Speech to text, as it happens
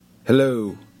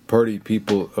Hello, party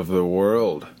people of the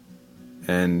world,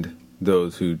 and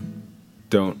those who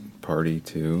don't party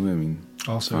too. I mean,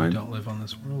 also fine. Don't live on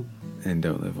this world. And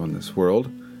don't live on this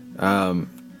world.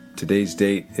 Today's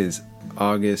date is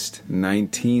August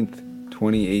 19th,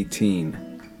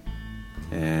 2018.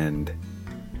 And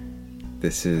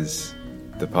this is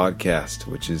the podcast,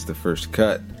 which is the first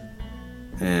cut.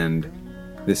 And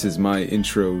this is my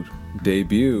intro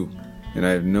debut, and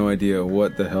I have no idea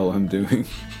what the hell I'm doing.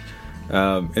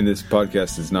 And this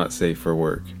podcast is not safe for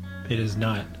work. It is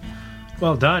not.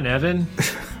 Well done, Evan.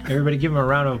 Everybody give him a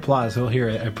round of applause. He'll hear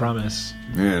it, I promise.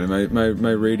 Man,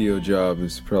 my radio job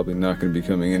is probably not going to be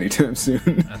coming anytime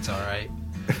soon. That's all right.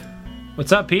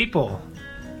 What's up, people?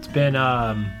 It's been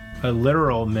a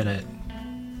literal minute.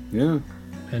 Yeah.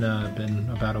 Been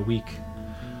about a week.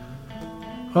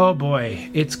 Oh boy,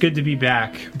 it's good to be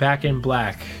back. Back in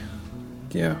black.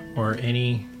 Yeah. Or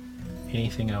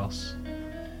anything else.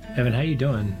 Evan, how you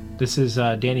doing? This is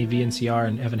Danny VNCR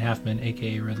and Evan Halfman,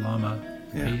 aka Red Llama.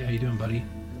 Yeah. How you doing, buddy?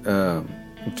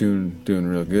 Doing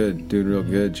real good. Doing real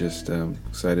good. Just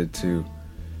excited to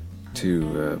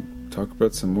talk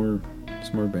about some more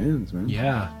bands, man.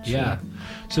 Yeah.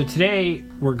 So today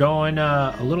we're going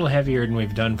a little heavier than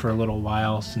we've done for a little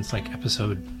while since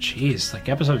episode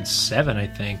 7, I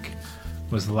think,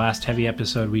 was the last heavy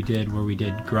episode we did, where we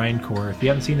did grindcore. If you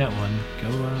haven't seen that one,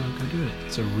 go do it.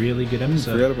 It's a really good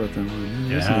episode. I forgot about that one.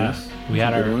 Yeah. We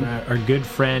had our good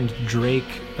friend Drake,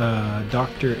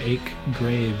 Dr. Ake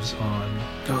Graves on.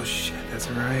 Oh shit, that's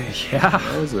right. Yeah.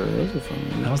 That was a fun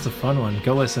one. That was a fun one.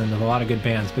 Go listen to a lot of good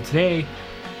bands. But today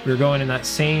we're going in that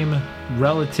same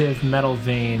relative metal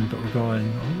vein, but we're going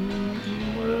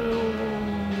a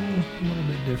little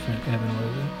bit different. Evan, what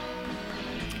is it?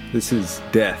 This is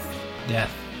Death.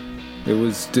 It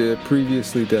was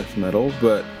previously death metal,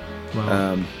 but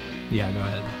yeah, go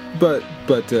ahead. But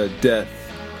Death.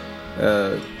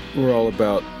 We're all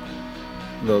about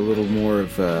the little more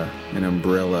of an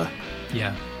umbrella.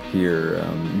 Yeah. Here,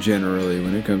 generally,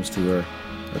 when it comes to our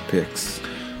picks.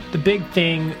 The big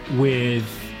thing with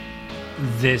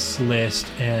this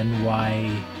list and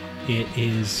why it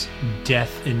is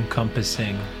death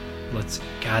encompassing.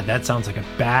 God, that sounds like a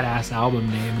badass album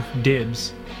name.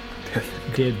 Dibs.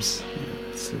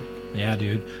 Yeah,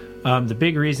 dude. The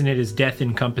big reason it is death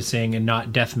encompassing and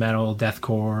not death metal,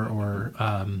 deathcore, or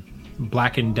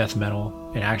blackened death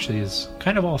metal, it actually is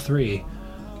kind of all three,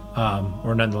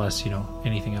 or nonetheless,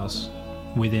 anything else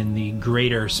within the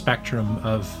greater spectrum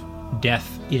of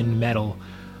death in metal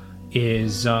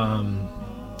is it's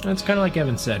kind of like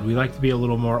Evan said, we like to be a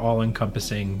little more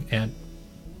all-encompassing, and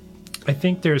I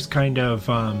think there's kind of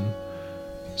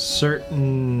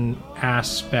certain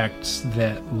aspects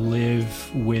that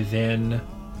live within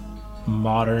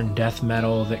modern death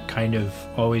metal that kind of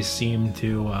always seem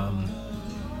to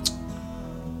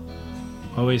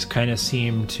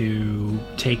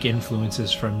take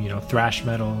influences from thrash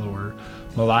metal or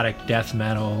melodic death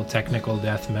metal, technical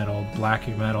death metal, black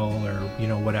metal, or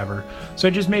whatever. So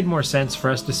it just made more sense for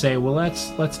us to say, well,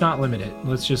 let's not limit it.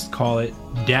 Let's just call it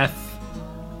death,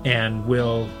 and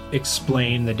we'll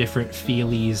explain the different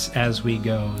feelies as we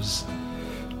goes.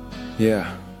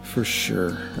 Yeah, for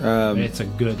sure. It's a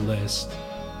good list.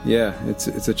 Yeah, it's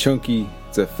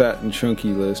a fat and chunky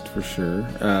list for sure.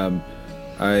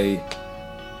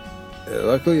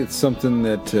 Luckily it's something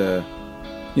that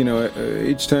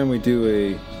each time we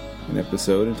do an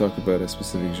episode and talk about a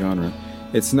specific genre,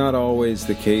 it's not always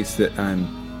the case that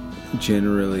I'm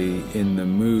generally in the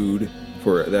mood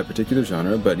for that particular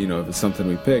genre, but if it's something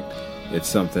we picked, it's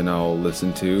something I'll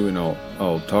listen to and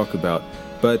I'll talk about.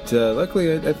 But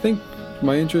luckily, I think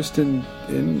my interest in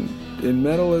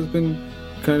metal has been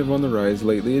kind of on the rise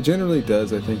lately. It generally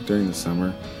does, I think, during the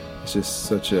summer. It's just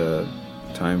such a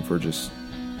time for just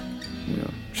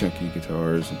chunky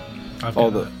guitars. I've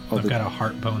got a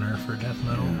heart boner for death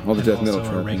metal. Yeah, all the death metal.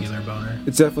 Also a regular boner.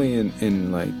 It's definitely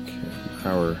in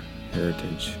our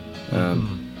heritage.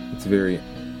 It's very.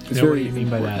 It's what very do you mean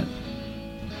important. by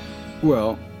that?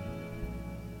 Well,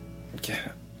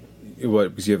 yeah. What?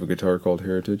 Because you have a guitar called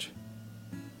Heritage?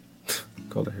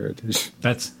 Called a Heritage?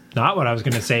 That's not what I was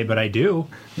going to say, but I do.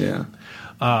 Yeah.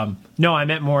 No, I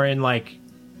meant more in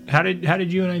how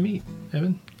did you and I meet,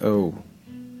 Evan? Oh,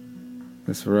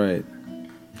 that's right.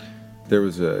 There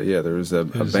was a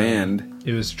band.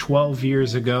 It was 12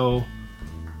 years ago.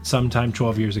 Sometime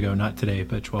 12 years ago, not today,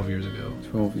 but 12 years ago.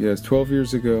 12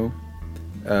 years ago.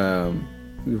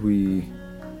 We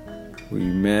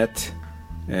met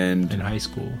and in high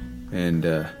school and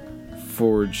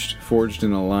forged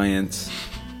an alliance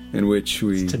in which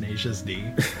we Tenacious D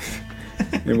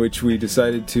in which we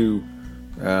decided to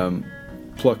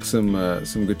pluck some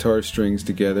guitar strings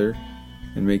together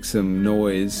and make some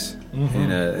noise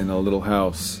in a little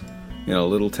house in a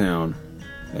little town,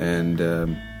 and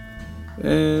you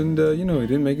know, we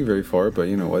didn't make it very far, but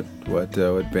you know what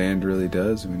band really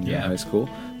does when you're in high school.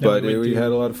 But we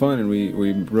had a lot of fun, and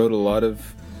we wrote a lot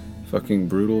of fucking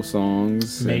brutal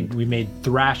songs. We made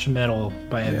thrash metal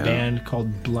by a band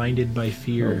called Blinded by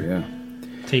Fear. Oh, yeah.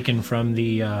 Taken from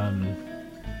the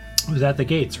was that the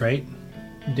Gates, right?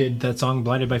 Did that song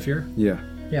Blinded by Fear? Yeah.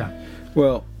 Yeah.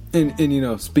 Well, and you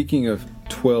know, speaking of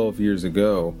 12 years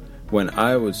ago, when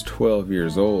I was 12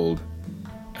 years old,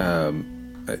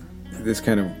 this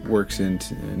kind of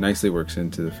nicely works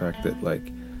into the fact that,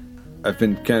 like, I've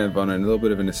been kind of on a little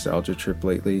bit of a nostalgia trip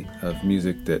lately of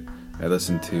music that I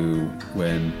listened to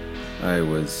when I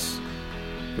was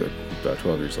about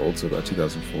 12 years old, so about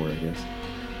 2004, I guess.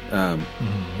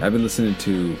 I've been listening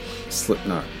to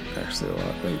Slipknot actually a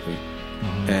lot lately,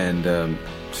 and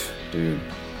dude,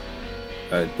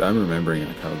 I'm remembering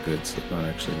like how good Slipknot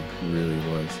actually really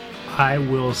was. I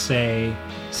will say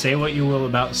what you will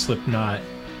about Slipknot.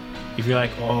 If you're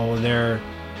like, oh, they're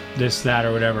this, that,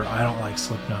 or whatever, I don't like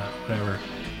Slipknot, whatever.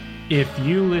 If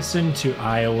you listen to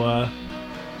Iowa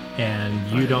and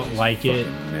you don't like it,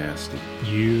 nasty.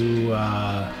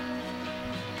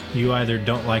 You either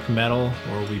don't like metal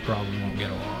or we probably won't get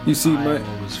along. You see, Iowa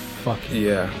was fucking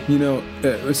good. You know,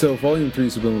 so Volume 3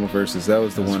 Subliminal Verses, that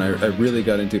was the one I really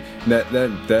got into.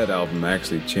 That album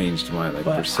actually changed my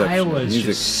perception Iowa of music. Is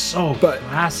just so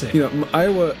classic. You know,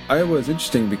 Iowa is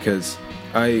interesting because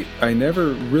I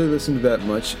never really listened to that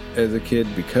much as a kid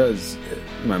because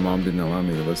my mom didn't allow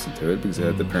me to listen to it because I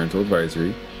had the parental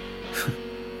advisory.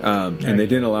 And they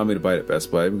didn't allow me to buy it at Best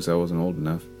Buy because I wasn't old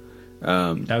enough.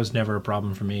 That was never a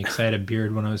problem for me because I had a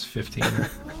beard when I was 15. Yeah,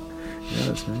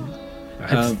 that's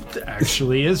right. It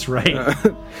actually is right.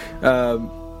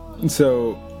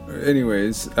 So,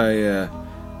 anyways,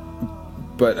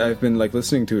 but I've been like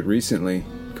listening to it recently,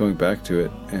 going back to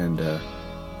it, and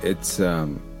it's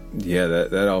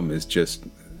that album is just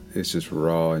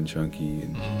raw and chunky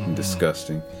and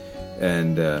disgusting,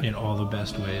 and in all the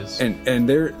best ways. And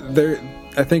they're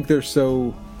I think they're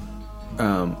so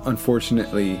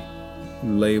unfortunately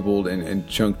labeled and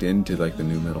chunked into like the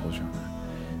new metal genre.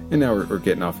 And now we're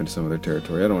getting off into some other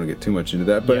territory. I don't want to get too much into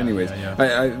that, but anyways,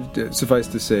 I suffice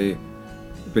to say,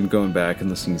 I've been going back and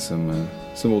listening to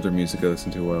some older music I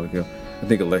listened to a while ago. I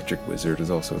think Electric Wizard is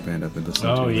also a band I've been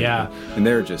listening to. Oh yeah, and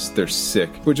they're sick.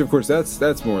 Which of course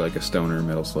that's more like a stoner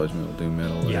metal, sludge metal, doom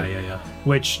metal. Yeah.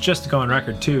 Which, just to go on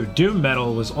record too, doom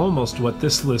metal was almost what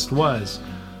this list was.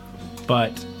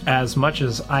 But as much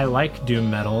as I like doom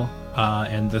metal,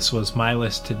 and this was my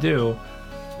list to do,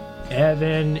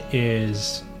 Evan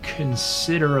is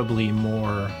considerably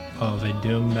more of a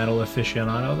doom metal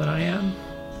aficionado than I am,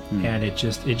 and it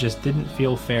just didn't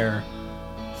feel fair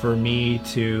for me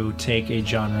to take a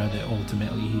genre that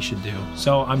ultimately he should do.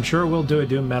 So I'm sure we'll do a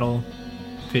doom metal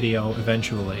video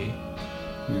eventually,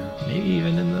 maybe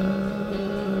even in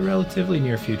the relatively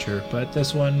near future. But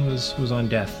this one was on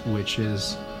death, which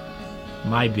is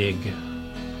my big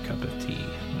cup of tea.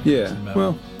 Yeah,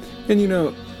 well, and you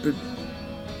know,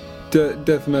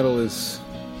 death metal is,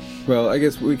 well, I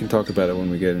guess we can talk about it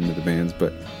when we get into the bands,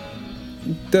 but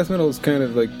death metal is kind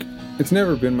of like, it's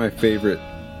never been my favorite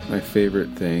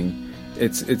thing.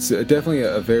 It's definitely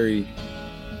a very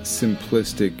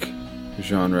simplistic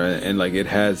genre, and like it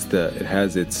has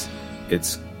its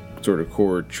sort of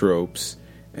core tropes,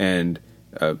 and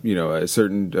you know, a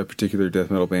particular death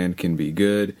metal band can be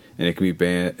good and it can be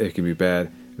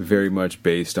bad, very much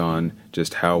based on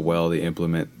just how well they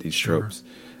implement these tropes.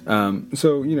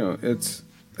 So you know, that's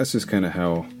just kind of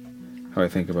how I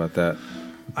think about that.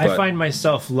 I find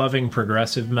myself loving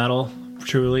progressive metal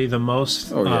truly the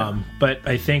most. But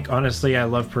I think honestly I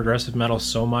love progressive metal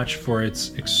so much for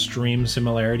its extreme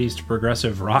similarities to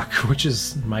progressive rock, which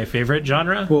is my favorite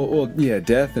genre. Well, yeah,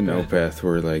 Death and Opeth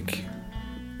were like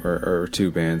are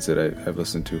two bands that I've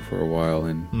listened to for a while,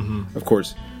 and of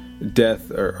course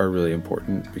Death are really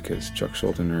important because Chuck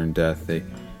Schuldiner and Death,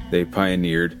 they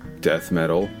pioneered death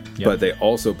metal, but they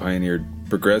also pioneered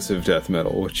progressive death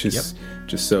metal, which is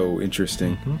just so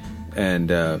interesting. And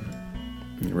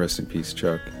rest in peace,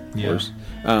 Chuck, of course.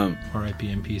 R.I.P.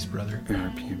 in peace, brother.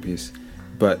 R.I.P. in peace.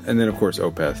 And then of course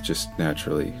Opeth, just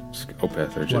naturally,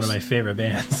 Opeth are just one of my favorite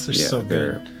bands. They're so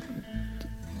good.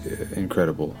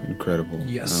 Incredible.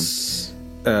 Yes.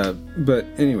 But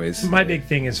anyways, my big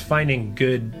thing is finding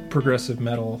good progressive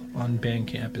metal on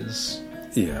Bandcamp is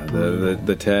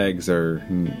the tags are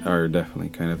definitely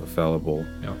kind of a fallible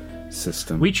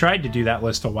system. We tried to do that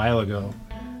list a while ago,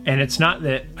 And it's not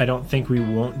that I don't think we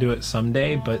won't do it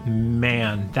someday, but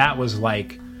man, that was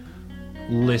like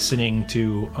listening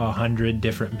to 100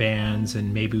 different bands,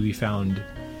 and maybe we found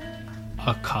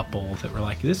a couple that were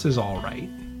like, this is all right.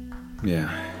 Yeah.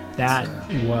 That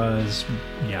was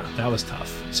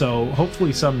tough. So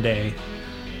hopefully someday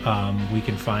we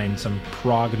can find some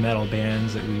prog metal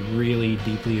bands that we really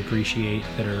deeply appreciate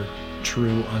that are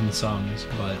true unsongs.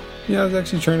 But yeah, I was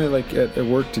actually trying to, like, at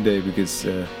work today, because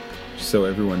so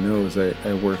everyone knows, I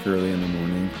work early in the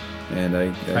morning, and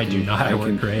I do not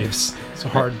work graves. It's a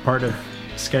hard part of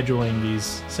scheduling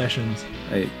these sessions.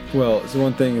 So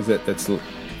one thing is that's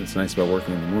nice about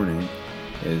working in the morning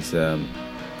is I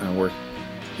work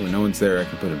when no one's there. I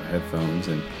can put in my headphones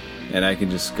and I can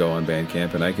just go on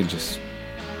Bandcamp, and I could just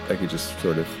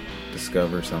sort of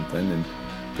discover something and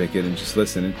pick it and just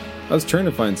listen. And I was trying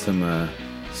to find some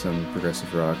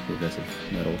progressive rock, progressive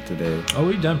metal today. Oh,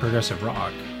 we've done progressive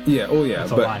rock. Yeah. Oh, yeah.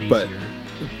 That's a lot easier.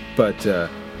 But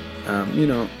you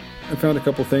know, I found a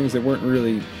couple things that weren't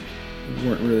really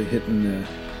hitting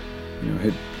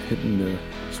the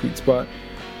sweet spot.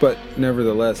 But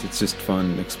nevertheless, it's just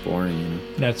fun exploring. You know.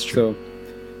 That's true.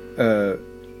 So,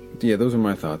 yeah, those are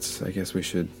my thoughts. I guess we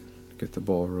should get the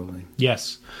ball rolling.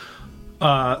 Yes.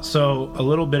 So a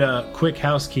little bit of quick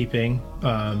housekeeping.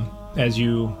 As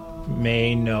you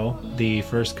may know, The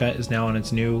First Cut is now on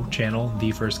its new channel,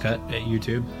 The First Cut, at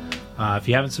YouTube. If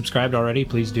you haven't subscribed already,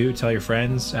 please do. Tell your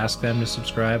friends, ask them to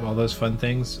subscribe, all those fun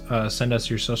things. Send us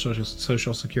your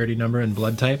social security number and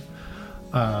blood type.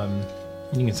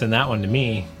 You can send that one to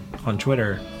me on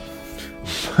Twitter.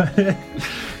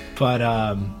 But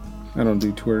I don't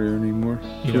do Twitter anymore.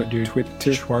 You don't do Twitter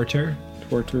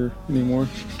anymore.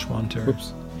 Twitter.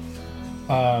 Whoops.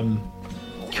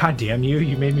 God damn you!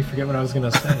 You made me forget what I was going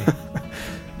to say.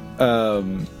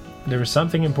 There was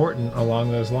something important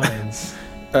along those lines.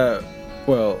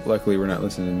 Well, luckily we're not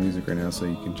listening to music right now, so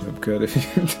you can jump cut if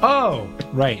you. Oh,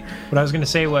 right. What I was going to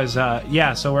say was,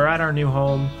 so we're at our new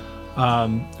home.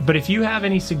 But if you have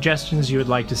any suggestions you would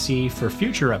like to see for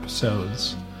future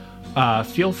episodes,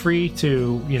 feel free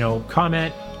to,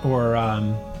 comment or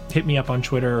hit me up on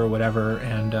Twitter or whatever,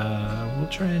 and we'll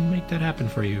try and make that happen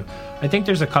for you. I think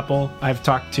there's a couple. I've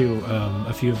talked to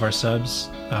a few of our subs.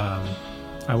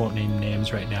 I won't name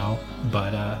names right now,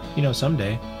 but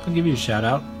someday I'll give you a shout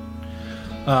out.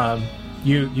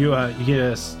 You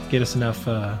get us enough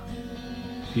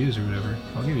views or whatever,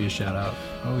 I'll give you a shout out.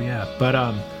 Oh yeah, but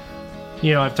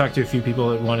I've talked to a few people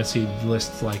that want to see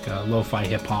lists like lo-fi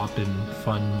hip-hop and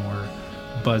fun, more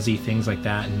buzzy things like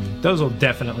that, and those will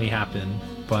definitely happen.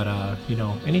 But,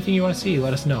 anything you want to see,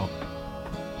 let us know.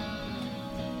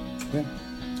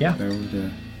 Yeah. That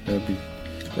would be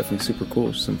definitely super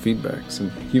cool. Some feedback,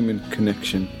 some human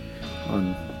connection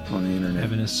on the internet.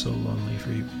 Heaven is so lonely for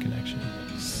human connection.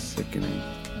 Sickening.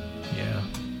 Yeah.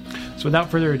 So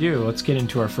without further ado, let's get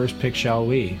into our first pick, shall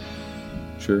we?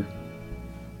 Sure.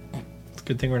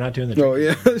 Good thing we're not doing the Oh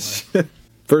yeah.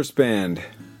 First band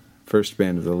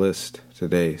of the list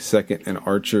today, Second and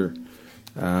Archer.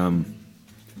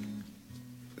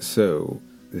 So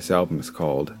this album is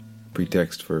called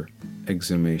Pretext for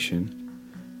Exhumation,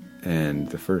 and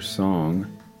the first song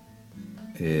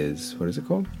is, what is it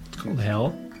called? It's called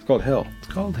Hell. It's called Hell. It's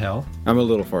called Hell. I'm a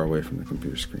little far away from the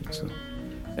computer screen, so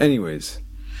anyways,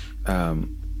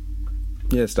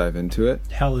 let's dive into it.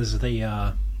 Hell is the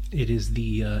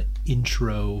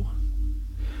intro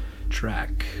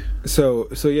track. So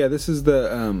yeah, this is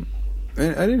the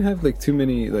I didn't have like too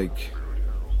many like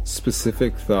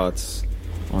specific thoughts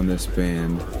on this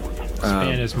band. This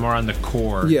band is more on the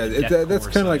core. Yeah, that's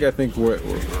kind of like, I think what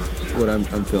I'm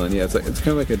feeling. Yeah, it's kind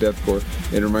of like a deathcore.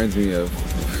 It reminds me of,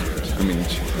 I mean,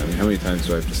 how many times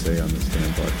do I have to say on this damn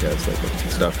podcast like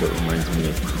stuff that reminds me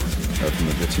of from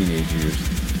the teenage years?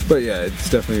 But yeah, it's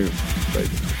definitely like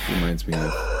reminds me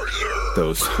of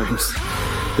those times.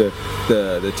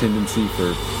 The tendency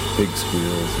for big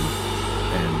squeals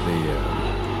and the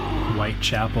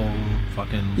Whitechapel,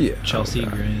 fucking Chelsea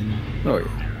Grin. Oh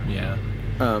yeah.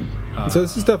 So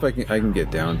this is stuff I can get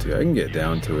down to. I can get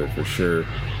down to it for sure,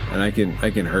 and I can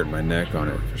hurt my neck on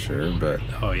it for sure. But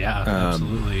oh yeah,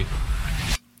 absolutely.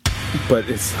 But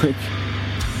it's like,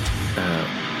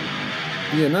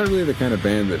 not really the kind of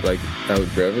band that like I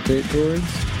would gravitate towards.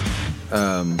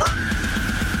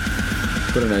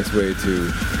 But a nice way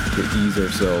to ease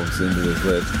ourselves into this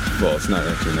list. Well, it's not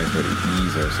actually a nice way to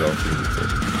ease ourselves into it.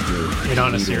 It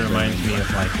honestly reminds me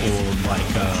of like old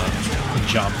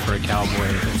Job for a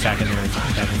Cowboy back in their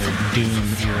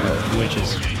Doom era, which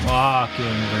is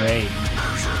fucking great.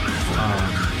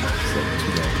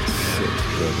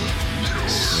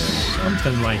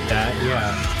 Something like that,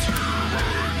 yeah.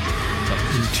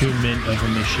 Entombment of a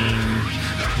Machine,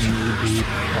 Beat,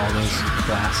 all those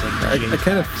classic. I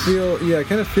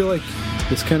kind of feel like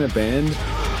this kind of band,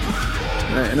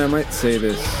 and I might say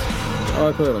this,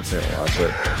 I probably don't say it a lot,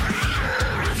 but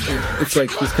it's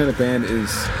like this kind of band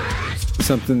is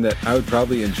something that I would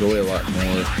probably enjoy a lot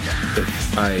more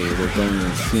if I were going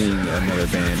and seeing another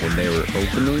band and they were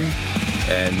opening,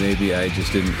 and maybe I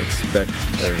just didn't expect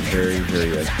a very,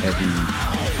 very heavy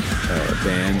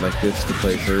band like this to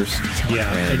play first.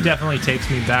 Yeah, and it definitely takes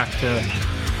me back to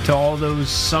all those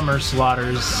summer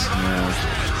slaughters. Yeah.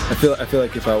 I feel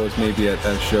like if I was maybe at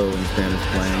a show and this band was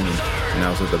playing and I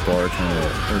was at the bar trying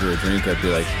to order a drink, I'd be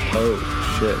like, oh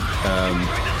shit.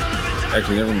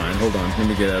 Actually, never mind. Hold on. Let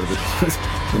me get out of this.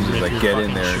 And just like get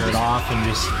in there. Shirt off and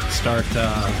just start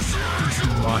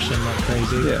washing like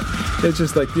crazy. Yeah, it's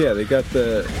just like they got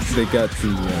that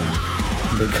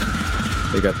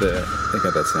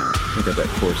sound. They got that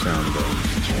core sound going.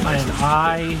 And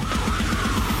I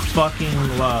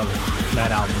fucking love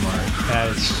that album art. That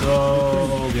is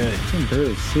so good. I can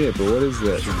barely see it, but what is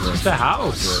that? It's just a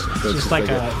house. It's just like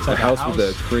a house with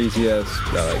a crazy ass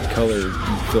color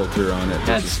filter on it.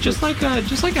 Yeah, it's just like a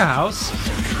house.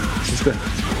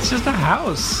 It's just a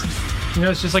house. You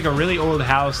know, it's just like a really old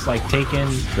house, like taken.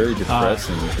 Very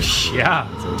depressing. Yeah,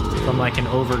 from like an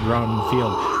overgrown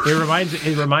field. It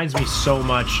reminds me so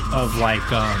much of like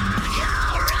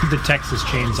the Texas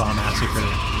Chainsaw Massacre.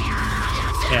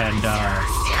 And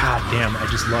god damn, I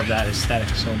just love that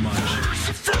aesthetic so much.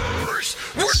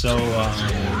 So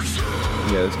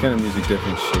yeah, this kind of music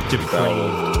definitely shapes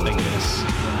depraved like this.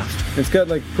 Yeah. It's got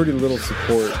like pretty little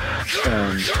support.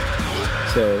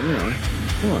 So you know,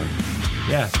 come on.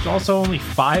 Yeah, it's also only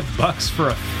 $5 for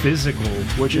a physical,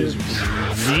 which is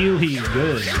really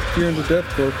good. If you're into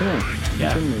deathcore, come on.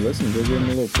 Yeah. Give them a listen. Go give them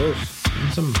a little push.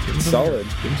 Give them solid.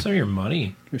 Give them some of your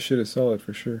money. This shit is solid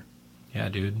for sure. Yeah,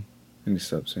 dude. And you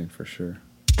stop saying for sure.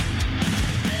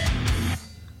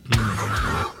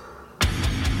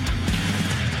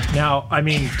 Now, I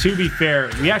mean, to be fair,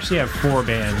 we actually have 4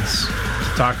 bands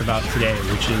to talk about today,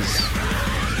 which is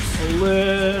a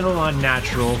little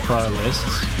unnatural for our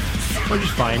lists. Which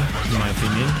is fine, in my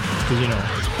opinion, because, you know,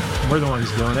 we're the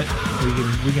ones doing it.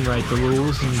 We can write the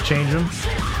rules and change them.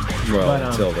 Well, but,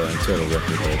 until the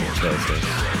record label tells us.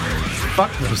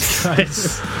 Fuck those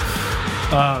guys.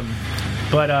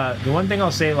 But the one thing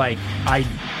I'll say, like, I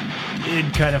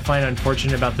did kind of find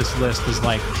unfortunate about this list is,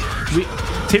 like, we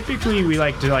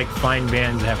like to, like, find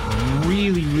bands that have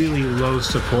really, really low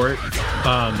support,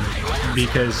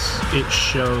 because it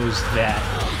shows that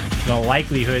the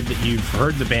likelihood that you've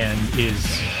heard the band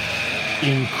is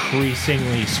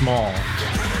increasingly small.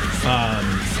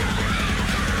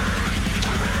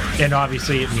 And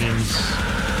obviously it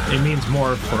means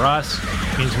more for us,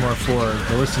 it means more for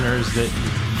the listeners that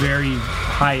very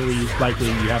highly likely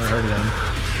you haven't heard of them.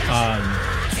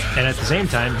 And at the same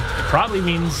time, it probably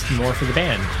means more for the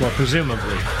band, well,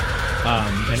 presumably.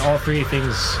 And all 3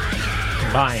 things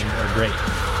combined are great.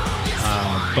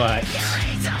 But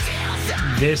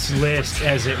this list,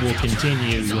 as it will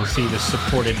continue, you'll see the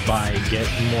supported by get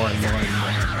more and more and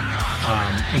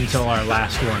more until our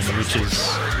last one, which is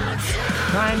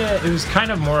it was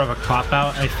kind of more of a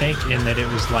cop-out, I think, in that it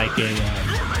was like a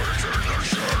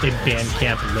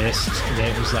Bandcamp list.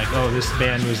 That was like, oh, this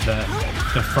band was the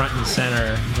front and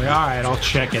center. Like, all right, I'll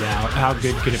check it out. How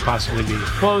good could it possibly be?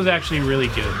 Well, it was actually really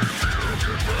good.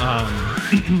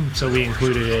 So we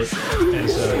included it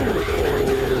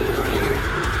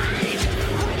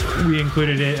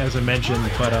as a mention,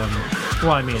 but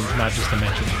well, I mean, not just a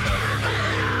mention,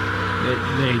 but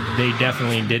they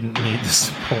definitely didn't need the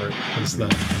support.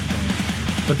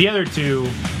 But the other 2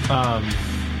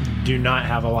 do not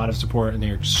have a lot of support, and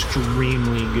they're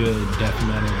extremely good death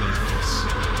metal bands.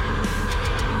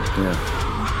 Yeah.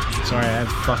 Sorry, I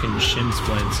have fucking shin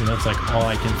splints, and that's like all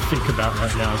I can think about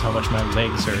right now is how much my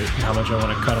legs hurt and how much I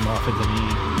want to cut them off at the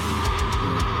knee.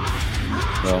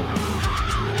 Well,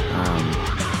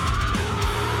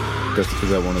 is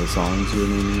that one of the songs you're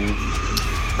naming?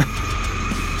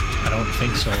 I don't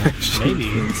think so. Maybe.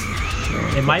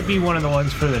 It might be one of the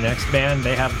ones for the next band.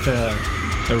 They have the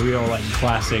real, like,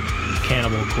 classic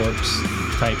Cannibal Corpse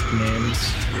type names.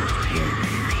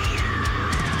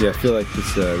 Yeah, I feel like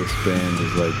this band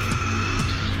is like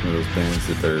one of those bands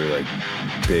that they're like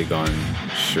big on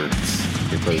shirts.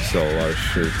 They probably sell a lot of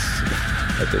shirts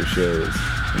at their shows.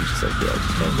 And just like, yeah,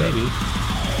 just love that. Maybe.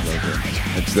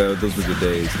 Those were the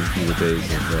days. Those were the days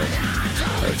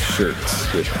of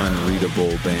shirts with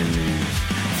unreadable band names.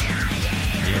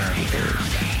 Yeah.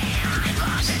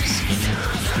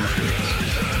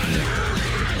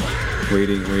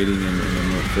 Waiting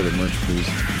for the merch booth.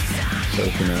 to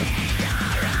open up.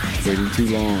 Waiting too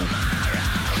long.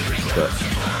 But,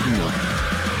 you know,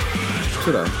 that's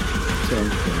what I'm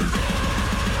feeling.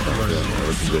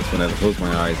 When I close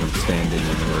my eyes, I'm standing in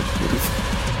the worst booth.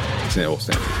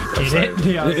 Standing. Is it?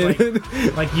 Yeah,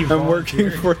 like you. I'm working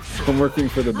for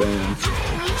the band,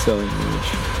 selling merch.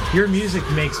 Your music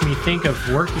makes me think of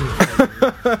working for you.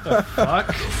 The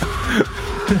fuck?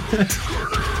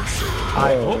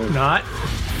 I hope not.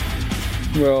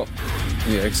 Well,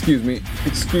 yeah, excuse me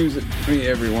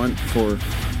everyone for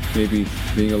maybe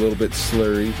being a little bit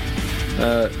slurry.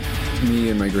 Me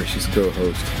and my gracious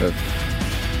co-host have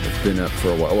been up for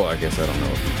a while. Well, I guess I don't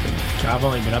know if you've been up. I've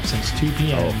only been up since 2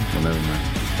 p.m. Oh, well, never mind.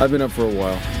 I've been up for a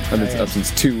while. I've been up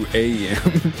since 2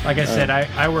 a.m. Like I said,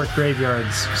 I work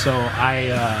graveyards, so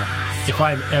if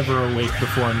I'm ever awake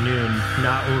before noon,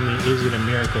 not only is it a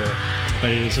miracle,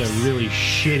 but it is a really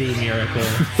shitty miracle.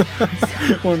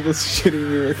 One of those shitty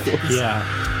miracles. Yeah.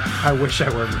 I wish I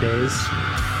worked days.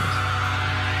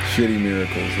 Shitty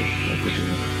miracles. Like we're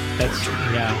doing.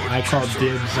 I call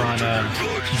dibs on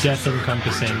death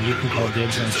encompassing. You can call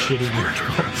dibs on shitty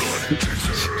miracles.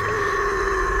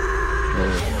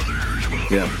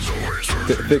 Yeah.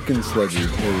 Thick and sludgy.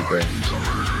 There you go.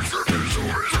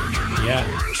 Yeah.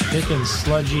 Thick and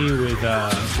sludgy with a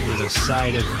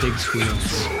side of pig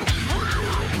squeals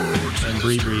and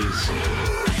brie-bries.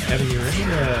 Evan, you ready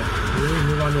to really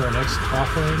move on to our next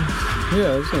offering?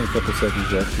 Yeah, there's only a couple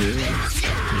seconds left here.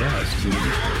 Yeah, let's do it.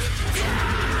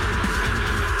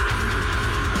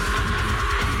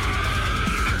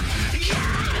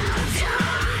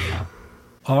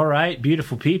 All right,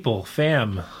 beautiful people,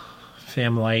 fam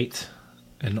light,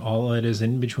 and all that is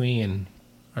in between.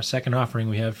 Our second offering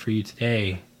we have for you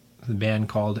today is a band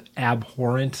called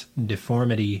Abhorrent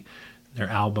Deformity. Their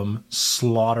album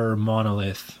Slaughter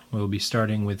Monolith. We'll be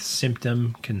starting with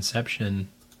Symptom Conception,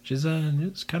 which is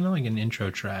it's kind of like an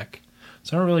intro track.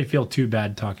 So I don't really feel too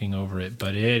bad talking over it,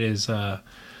 but it is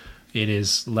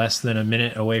less than a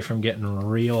minute away from getting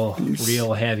real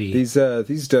heavy. These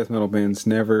death metal bands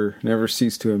never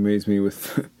cease to amaze me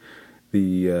with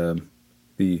the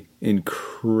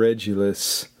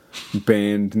incredulous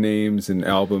band names and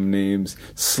album names.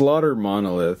 Slaughter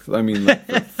Monolith. I mean, like,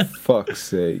 for fuck's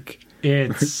sake.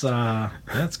 It's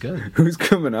that's good. Who's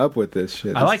coming up with this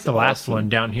shit? I like the last one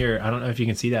down here. I don't know if you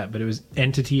can see that, but it was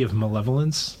Entity of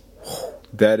Malevolence.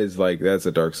 That's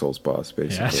a Dark Souls boss,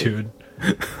 basically. Yeah, dude.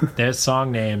 There's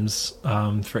song names.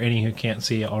 For any who can't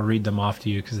see, I'll read them off to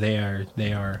you because they are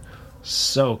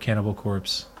so Cannibal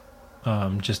Corpse.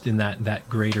 Just in that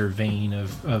greater vein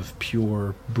of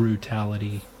pure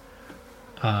brutality.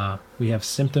 We have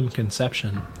Symptom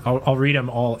Conception. I'll read them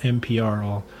all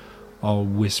NPR, all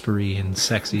whispery and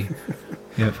sexy.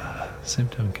 We have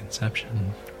Symptom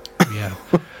Conception. We have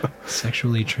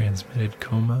Sexually Transmitted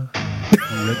Coma.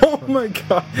 Oh my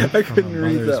god, I couldn't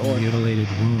read that one. Mutilated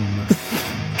Womb.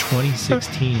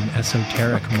 2016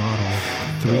 Esoteric Model.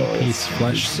 3-piece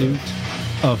flesh suit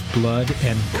of blood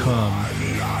and cum.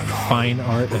 Fine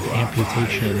Art of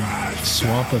Amputation.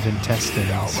 Swamp of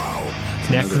Intestines.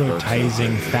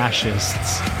 Necrotizing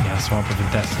Fascists. Yeah, Swamp of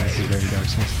Intestines is very Dark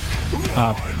Souls.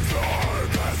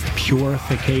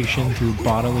 Purification through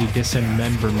bodily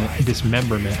dismemberment. I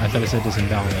thought it said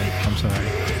disembowelment. I'm sorry.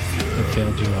 It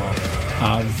failed you all.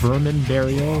 Vermin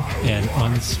Burial and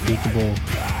Unspeakable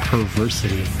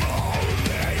Perversity.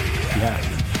 Yeah.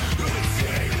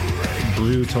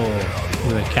 Brutal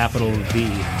with a capital V.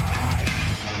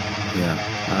 Yeah.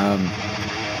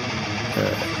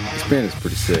 This band is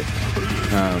pretty sick.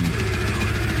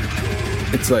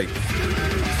 It's like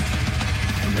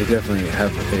they definitely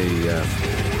have they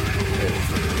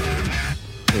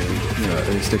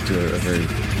stick to a very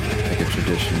a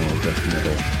traditional death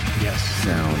metal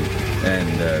sound,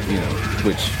 and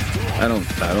which I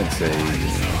don't say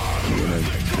in a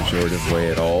pejorative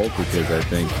way at all, because I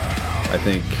think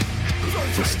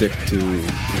to stick to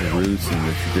the roots and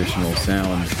the traditional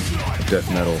sound of death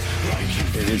metal,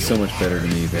 it is so much better to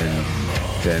me than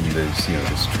the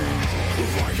strings,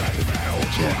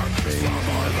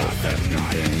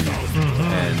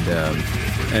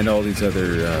 and all these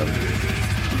other.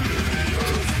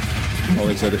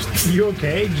 You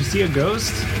okay? Did you see a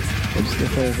ghost? I just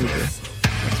looked over there.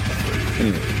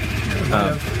 Anyway,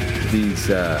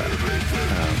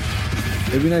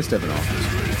 it'd be nice to have an office.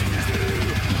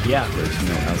 Yeah.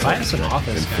 I have some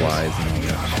office and flies and all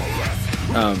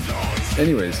that.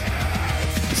 Anyways,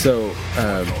 so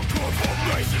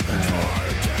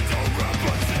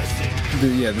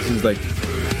this is like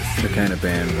the kind of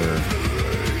band where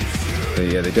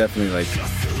they definitely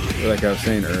like I was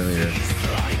saying earlier.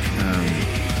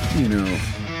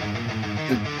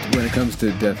 when it comes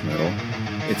to death metal,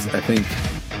 I think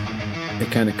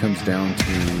it kind of comes down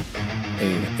to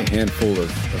a handful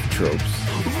of tropes.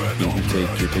 You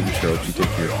take your tropes, you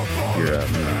take your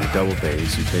double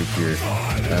bass, you take your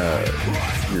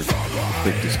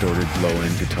thick distorted low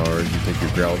end guitars, you take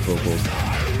your growl vocals,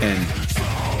 and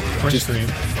scream.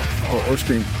 Or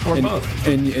scream. Or both.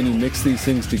 And you mix these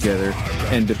things together,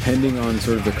 and depending on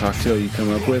sort of the cocktail you come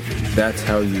up with, that's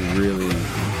how you really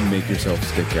make yourself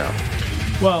stick out.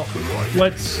 Well,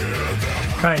 what's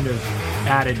kind of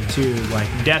added to, like,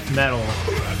 death metal,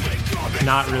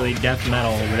 not really death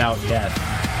metal without death.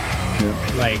 Yeah.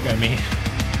 Like, I mean,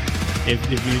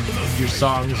 if your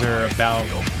songs are about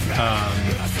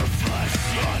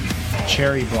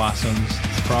cherry blossoms,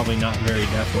 it's probably not very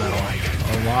death metal.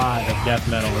 A lot of death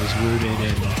metal is rooted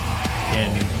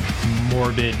in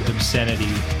morbid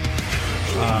obscenity,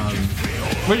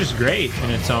 which is great in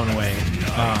its own way.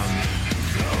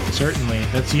 Certainly,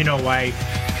 that's why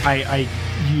I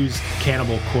use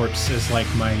Cannibal Corpse as like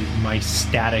my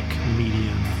static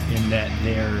medium, in that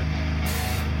they're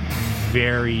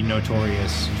very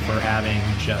notorious for having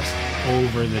just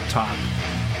over the top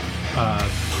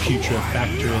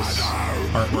putrefactorous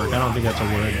artwork. I don't think that's a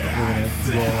word, but we're gonna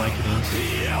roll like it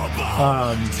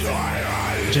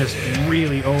is. Just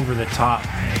really over the top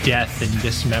death and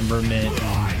dismemberment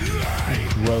and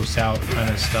gross out kind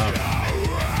of stuff,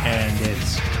 and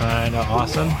it's kind of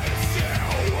awesome.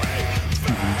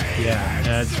 Yeah, and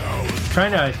it's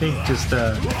kind of, I think, just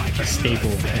a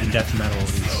staple in death metal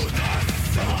is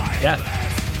death.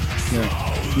 Yeah.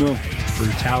 No.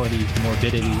 Brutality,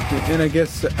 morbidity. And I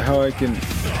guess how I can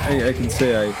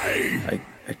say I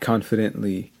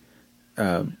confidently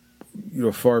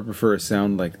far prefer a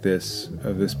sound like this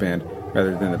of this band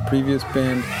rather than the previous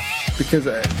band, because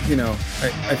I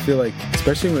feel like,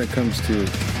 especially when it comes to the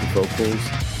vocals,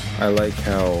 I like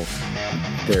how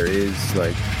there is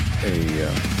like a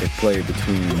play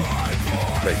between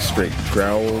like straight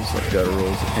growls, like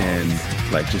gutturals, and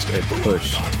like just a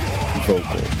push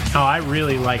vocal. Oh, I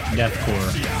really like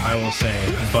deathcore, I will say,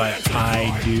 but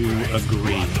I do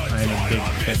agree. I'm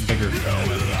a bigger fan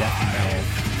of death metal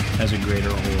as a greater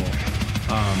whole,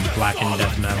 blackened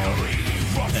death metal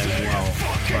as well.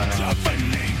 But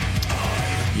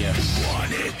yes.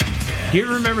 Do you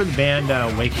remember the band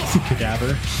Waking the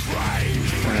Cadaver?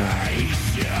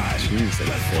 Jeez,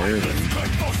 like barely.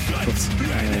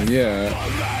 Yeah.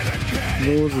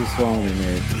 What was the song we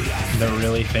made? The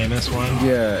really famous one?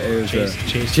 Yeah, it was Chase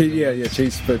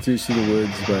Chase Patouche to the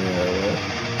Woods by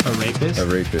A Rapist? A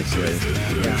Rapist, right.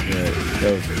 Yeah.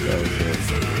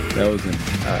 That was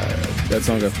that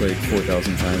song got played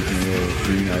 4,000 times in a little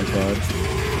green iPod.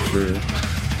 For sure.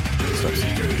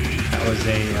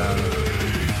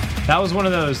 That was one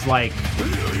of those, like,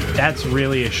 that's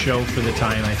really a show for the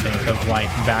time, I think, of like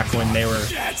back when they were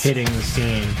hitting the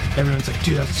scene. Everyone's like,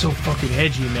 dude, that's so fucking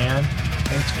edgy, man.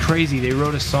 That's crazy. They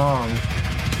wrote a song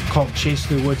called Chase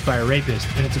Through the Woods by a Rapist,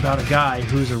 and it's about a guy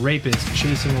who's a rapist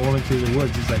chasing a woman through the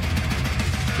woods. It's like,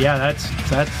 yeah, that's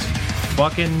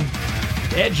fucking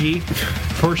edgy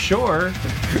for sure.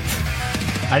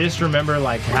 I just remember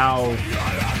like how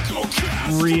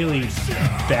really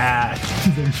bad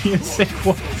the music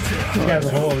was as a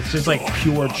whole. It's just like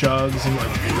pure chugs and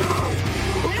like,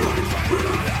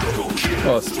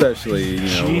 well, especially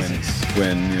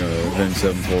when Avenged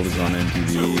Sevenfold is on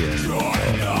MTV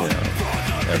and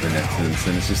Evanescence,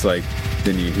 and it's just like,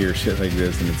 then you hear shit like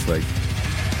this, and it's like,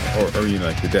 or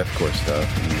like the deathcore stuff,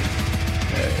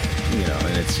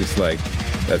 and it's just like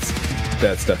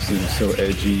that stuff seems so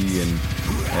edgy and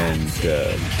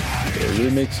it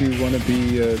really makes you want to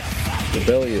be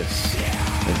rebellious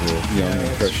as a young,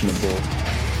 impressionable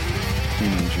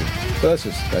teenager. But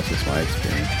that's just my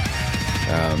experience.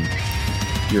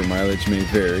 Your mileage may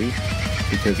vary,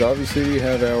 because obviously we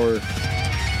have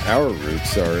our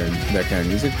roots are in that kind of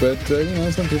music, but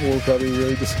some people were probably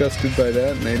really disgusted by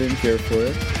that and they didn't care for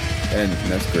it, and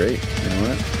that's great. You know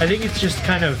what? I think it's just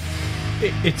kind of,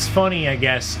 it's funny, I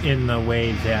guess, in the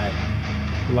way that,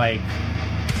 like,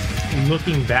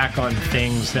 looking back on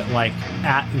things that, like,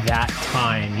 at that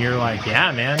time you're like,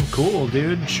 yeah, man, cool,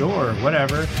 dude, sure,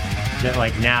 whatever, that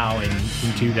like now in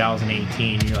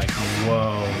 2018 you're like,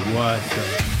 whoa, what the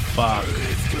fuck,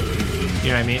 you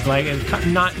know what I mean? Like,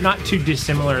 not too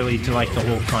dissimilarly to like the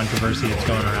whole controversy that's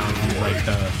going around with like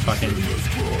the fucking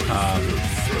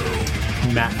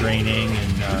Matt Groening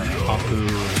and Apu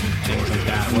and things like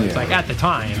that, where it's like, at the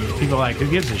time people are like, who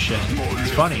gives a shit,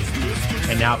 it's funny.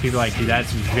 And now people are like, dude,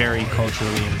 that's very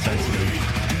culturally insensitive.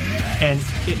 And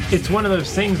it's one of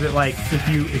those things that, like, if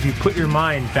you put your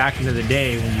mind back into the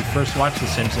day when you first watched The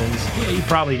Simpsons, yeah, you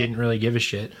probably didn't really give a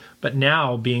shit. But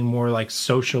now, being more, like,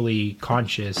 socially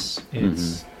conscious,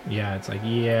 it's, it's like,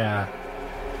 yeah,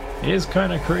 it is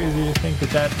kind of crazy to think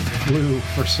that flew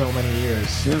for so many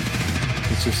years. Yeah.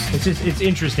 It's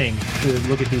interesting to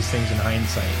look at these things in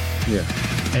hindsight. Yeah.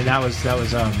 And that was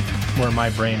where my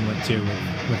brain went to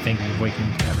with thinking of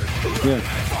Waking Forever. Yeah.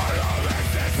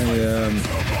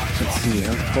 Let's see,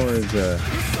 how far is it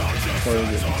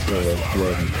until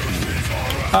Blood and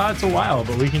Truth? It's a while,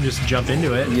 but we can just jump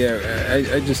into it. Yeah,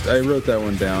 I wrote that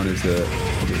one down as a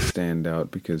standout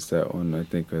because that one I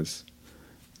think was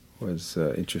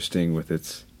interesting with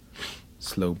its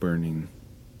slow burning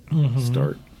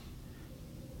start.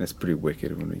 That's pretty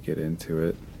wicked when we get into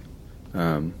it.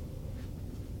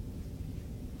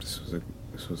 This was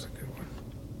a good one.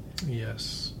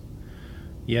 Yes.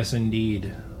 Yes,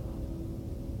 indeed.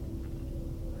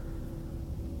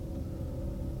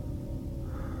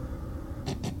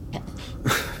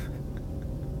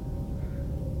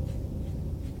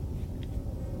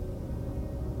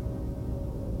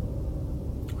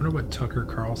 I wonder what Tucker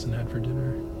Carlson had for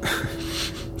dinner.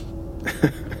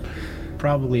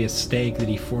 Probably a steak that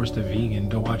he forced a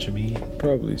vegan to watch him eat.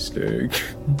 Probably steak.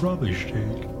 Probably steak.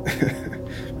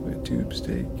 A tube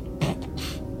steak.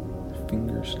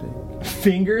 Finger steak.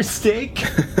 Finger steak?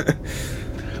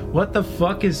 What the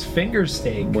fuck is finger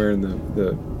steak? I'm wearing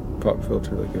the pop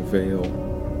filter like a veil.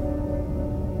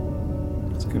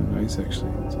 It's kind of nice,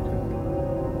 actually. It's like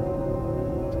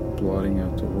blotting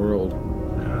out the world.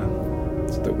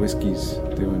 That's what the whiskey's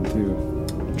doing too.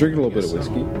 Drinking a little bit of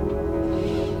whiskey.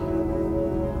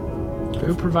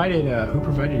 Who provided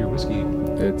your whiskey?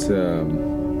 It's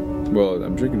well,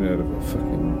 I'm drinking it out of a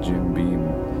fucking Jim Beam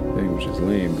thing, which is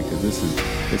lame because this is the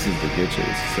getcha.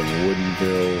 This is some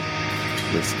Woodinville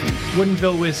whiskey.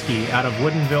 Woodinville whiskey out of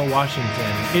Woodinville,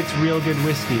 Washington. It's real good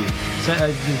whiskey. So,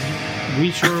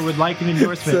 we sure would like an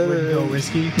endorsement, Woodinville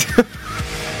whiskey.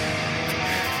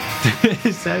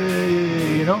 Is that,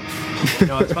 you know?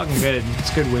 No, it's fucking good.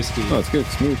 It's good whiskey. Oh, it's good.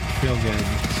 Smooth. Real good.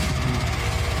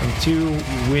 From two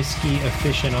whiskey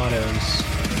aficionados.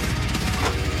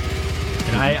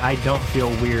 And I don't feel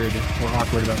weird or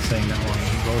awkward about saying that one.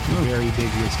 We're both very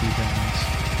big whiskey fans.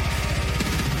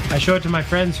 I show it to my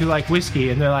friends who like whiskey,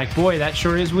 and they're like, boy, that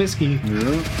sure is whiskey.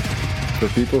 Yeah. For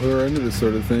people who are into this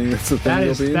sort of thing, that's the thing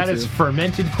you'll be into. That is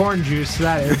fermented corn juice,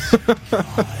 that is.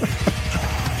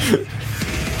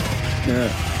 Yeah.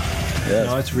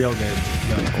 No, it's real good.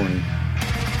 Corny.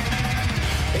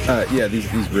 Yeah, these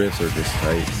riffs are just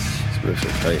tight. These riffs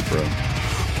are tight, bro.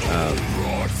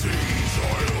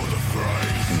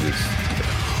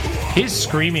 His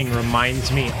screaming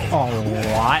reminds me a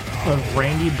lot of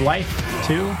Randy Blythe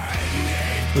too,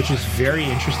 which is very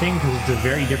interesting because it's a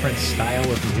very different style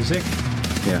of music.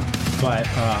 Yeah. But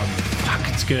fuck,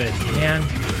 it's good, man.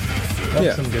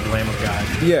 That's some good Lamb of God.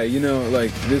 Yeah, you know,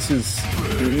 like it is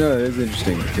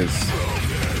interesting because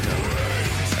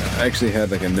I actually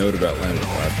had like a note about Lamb of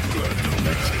God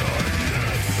next.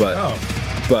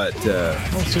 But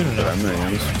soon enough. I'm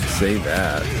supposed to say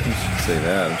that.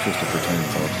 I'm supposed to pretend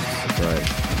it's all just a surprise.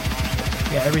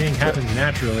 Yeah, everything happens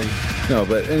naturally. No,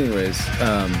 but anyways,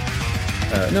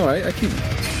 no, I keep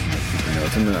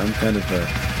notes. I'm kind of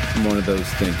I'm one of those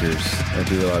thinkers. I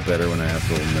do a lot better when I have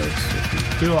little notes.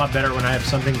 I do a lot better when I have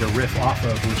something to riff off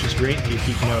of, which is great that you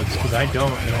keep notes, because I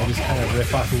don't, and I just kind of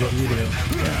riff off of what you do.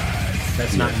 Yeah.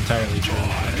 That's not entirely true.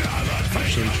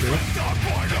 Partially true.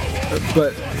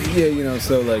 But yeah, you know,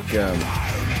 so like,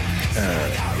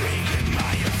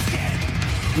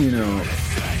 you know,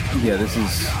 yeah, this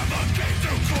is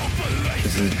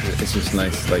it's just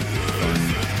nice, like fun,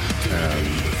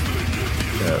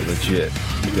 legit,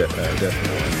 definitely.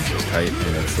 It's just tight,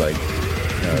 and it's like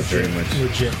very much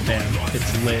legit, man.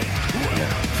 It's lit.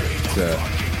 Yeah,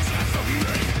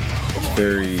 it's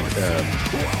very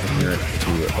inherent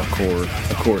to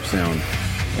a core sound,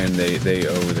 and they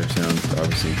owe their sound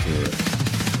obviously to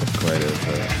quite a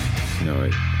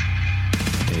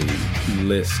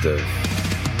list of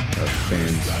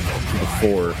fans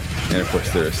before, and of course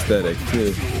their aesthetic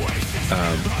too.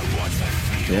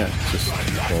 Yeah, it's just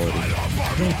quality.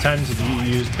 How many times have you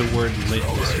used the word lit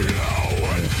this year?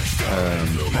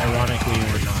 Ironically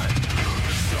or not.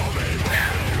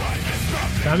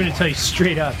 I'm going to tell you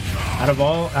straight up, out of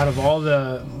all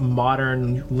the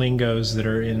modern lingos that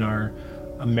are in our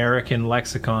American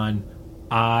lexicon,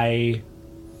 I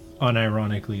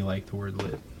unironically like the word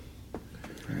lit.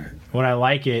 What I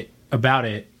like about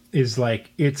it is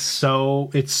like it's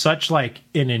such like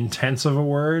an intense of a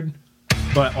word,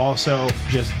 but also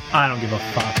just I don't give a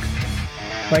fuck.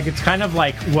 Like, it's kind of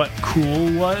like what cool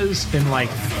was in, like,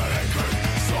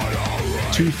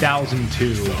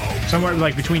 2002. Somewhere,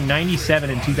 like, between 97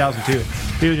 and 2002.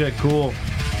 People are like, cool.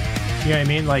 You know what I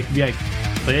mean? Like, be like,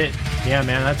 lit. Yeah,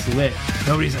 man, that's lit.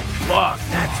 Nobody's like, fuck,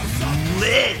 that's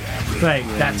lit. Like,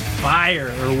 that's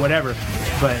fire or whatever.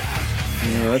 But...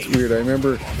 that's weird. I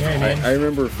remember. Yeah, I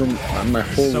remember from my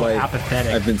whole so life.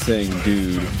 apathetic. I've been saying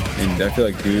 "dude," and I feel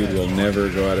like "dude" will never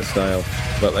go out of style.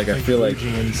 But like I feel like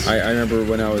I remember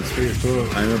when I was.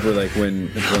 I remember like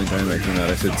when Napoleon Dynamite came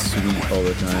out, I said "sweet" all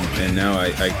the time, and now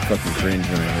I fucking cringe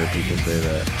when I hear people say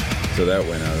that. So that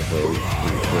went out of vogue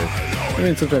pretty quick. I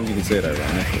mean, sometimes you can say it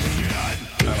ironically.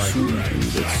 Sweet,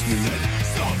 dude, that's sweet.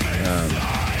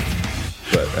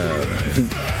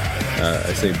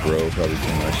 I say "bro" probably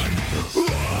too much.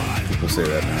 People say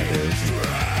that nowadays.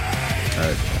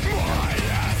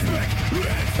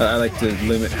 I like to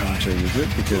limit how much I use it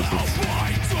because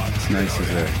it's nice it's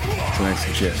a nice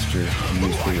gesture to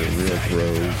use for your real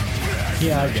bros.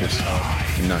 Yeah, I guess.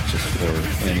 And not just for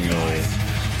any old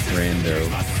rando.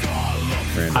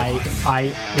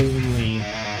 I only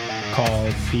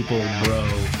call people bro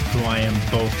who I am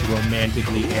both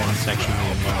romantically and sexually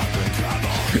involved with.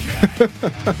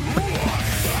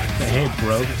 Hey,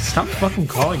 bro, stop fucking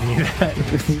calling me that.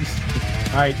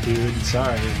 Alright, dude,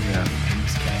 sorry. Yeah. I'm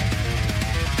just kidding.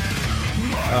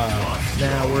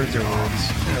 Nah, words are words.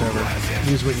 Whatever.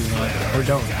 Use what you want, or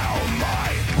don't.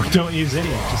 Or don't use any.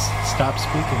 Just stop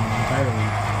speaking entirely.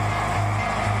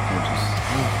 Or just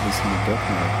listen to death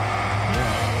metal.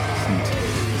 Yeah. Listen to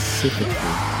it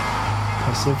specifically.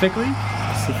 Specifically?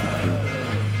 Specifically.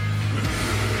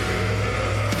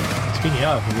 Speaking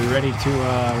of, are we ready to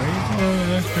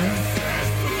next round?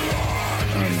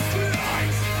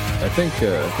 I think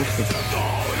that's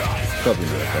probably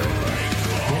not bad.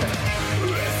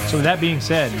 Yeah. So with that being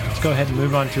said, let's go ahead and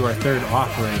move on to our third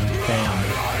offering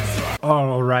band.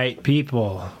 All right,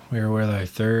 people. We're with our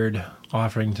third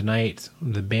offering tonight.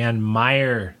 The band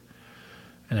Meyer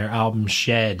and their album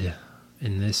Shed.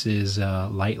 And this is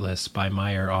Lightless by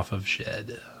Meyer off of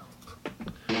Shed.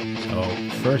 So,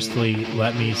 firstly,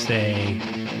 let me say,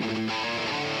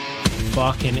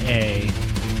 fucking A,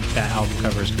 that album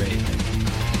cover is great.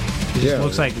 It just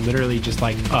looks like literally just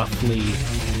like a flea.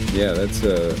 Yeah, that's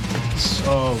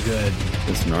so good.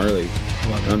 It's gnarly.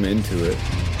 I'm into it.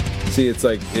 See, it's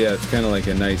like, yeah, it's kind of like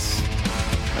a nice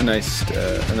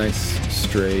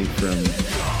stray from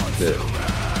the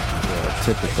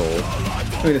typical.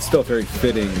 I mean, it's still very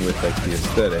fitting with like the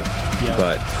aesthetic,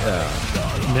 but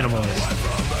minimalist.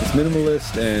 It's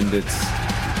minimalist and it's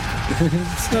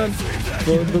not,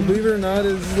 well, believe it or not,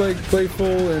 as like playful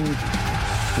and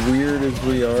weird as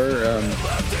we are.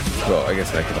 Well, I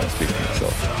guess I can only speak for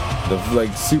myself. The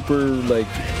like super like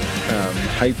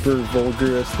hyper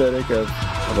vulgar aesthetic of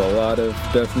a lot of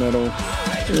death metal.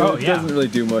 It doesn't really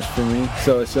do much for me,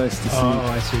 so it's nice to see. Oh,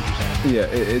 I see what you're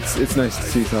saying. Yeah, it's nice to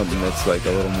see something that's like a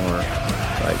little more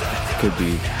like could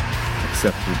be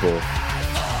acceptable.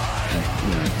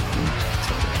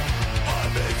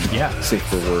 Yeah. Safe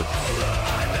for work.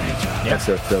 Yeah.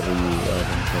 SFW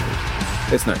album covers.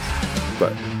 It's nice,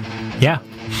 but yeah.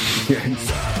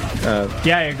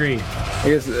 Yeah, I agree. I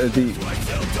guess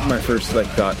my first like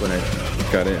thought when I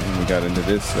got in and we got into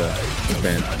this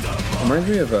band reminds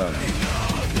me of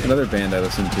another band I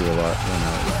listened to a lot when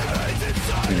I was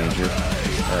a teenager.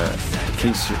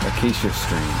 Acacia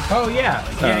Strain. Oh yeah.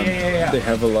 Yeah. They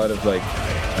have a lot of like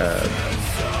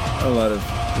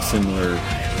similar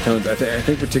tones. I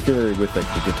think particularly with like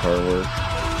the guitar work,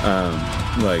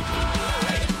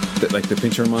 like the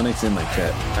pinch harmonics and like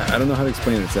that. I don't know how to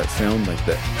explain it. It's that sound like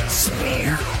that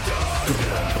snare.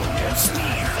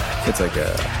 It's like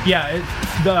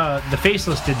the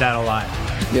Faceless did that a lot.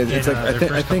 Yeah, it's like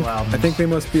I think they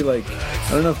must be like, I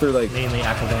don't know if they're like mainly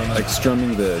academic, like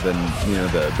strumming the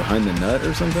behind the nut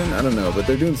or something. I don't know, but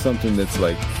they're doing something that's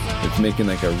like it's making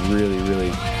like a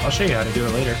really. I'll show you how to do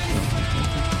it later.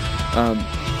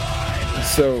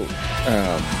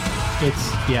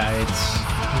 It's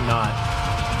not.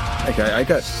 Like I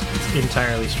got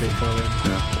entirely straightforward.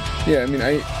 Yeah. I mean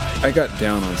I got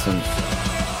down on some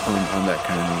on that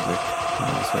kind of music.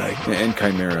 And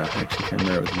Chimera, actually.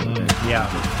 Chimera was another band. Yeah.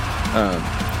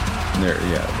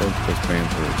 Those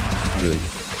bands were really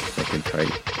fucking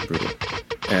tight, brutal.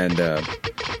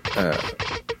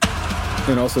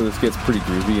 And also this gets pretty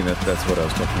groovy, and that's what I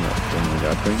was talking about when we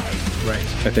got things. Right.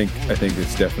 I think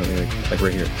it's definitely like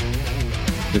right here.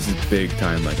 This is big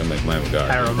time. Like I'm like, my God.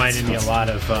 That reminded me a lot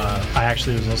of. I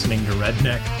actually was listening to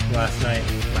Redneck last night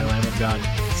by Lamb of God.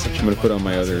 I'm gonna put on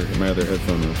my other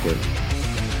headphone real quick.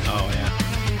 Oh yeah.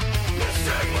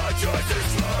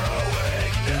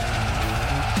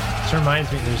 This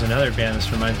reminds me, there's another band this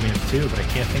reminds me of too, but I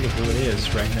can't think of who it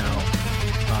is right now.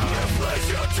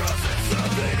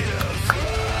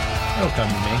 It'll come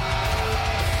to me.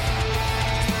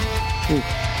 Ooh.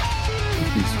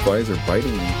 These flies are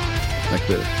biting me like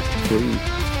the flea.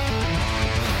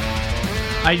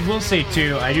 I will say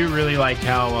too, I do really like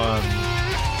how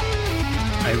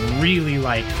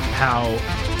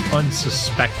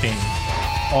unsuspecting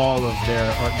all of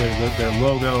their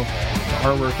logo, the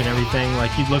artwork, and everything.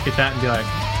 Like, you'd look at that and be like,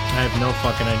 I have no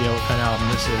fucking idea what kind of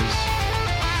album this is.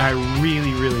 I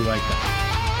really, really like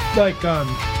that. Like,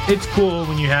 it's cool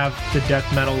when you have the death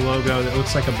metal logo that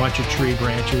looks like a bunch of tree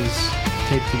branches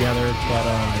taped together, but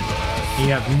you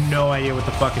have no idea what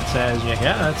the fuck it says. You're like,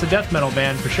 yeah, it's a death metal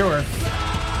band for sure,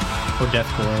 or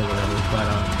deathcore or whatever. But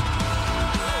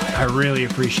I really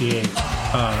appreciate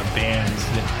bands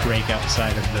that break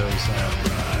outside of those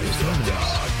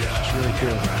logos. It's really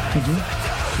cool. Mm-hmm.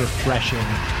 Refreshing.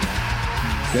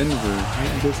 Denver.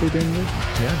 Did I say Denver?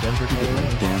 Yeah, Denver.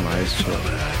 Colorado. Damn eyes shut.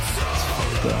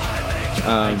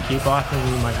 I keep offering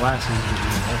you my glasses, but you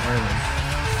won't wear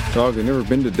them. Dog, I've never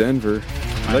been to Denver.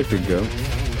 I'd like to go.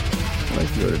 I'd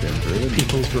like to go to Denver.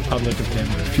 People's Republic of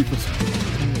Denver. People's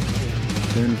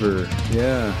Denver.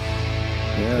 Yeah.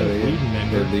 Yeah, they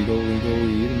have legal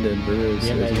weed in Denver.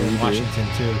 Yeah, that in Washington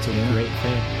too. It's a great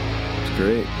thing. It's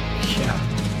great. Yeah.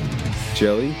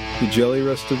 Jelly? The jelly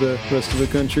rest of the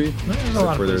country? No, there's a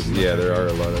lot of places. There are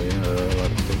a lot of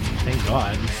things. Thank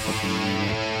God.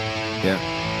 Yeah.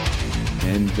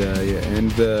 And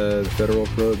the federal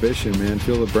prohibition, man.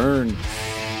 Feel the burn.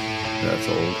 That's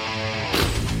old.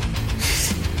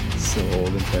 So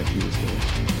old, in fact, he was old.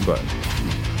 But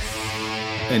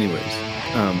anyways,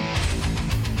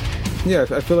 yeah,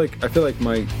 I feel like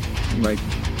my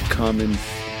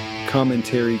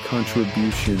commentary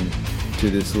contribution to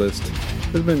this list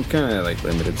has been kind of like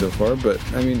limited so far, but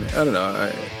I mean, I don't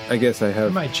know. I guess I have.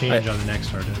 It might change on the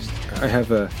next artist. I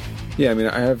have I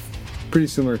have pretty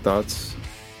similar thoughts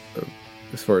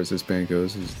as far as this band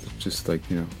goes. It's just like,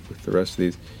 you know, with the rest of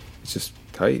these, it's just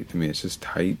tight. I mean, it's just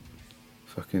tight,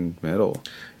 fucking metal.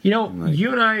 You know, like,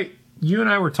 you and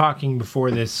I were talking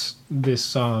before this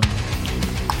whole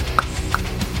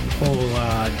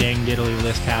dang diddly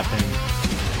list happened.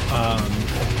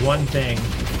 One thing,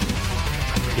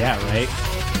 yeah, right.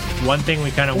 One thing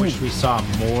we kind of wish we saw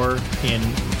more in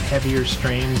heavier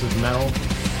strains of metal,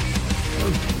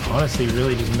 or honestly,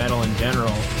 really just metal in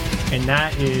general, and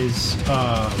that is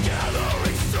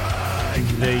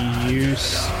the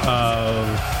use of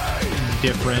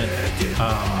different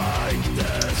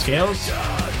scales.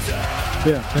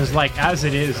 Yeah. Because, like, as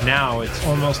it is now, it's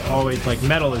almost always, like,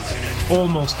 metal is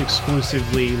almost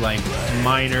exclusively, like,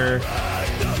 minor,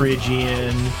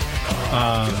 Phrygian,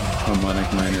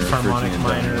 harmonic minor,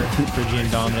 Phrygian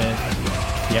dominant.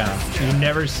 Yeah. You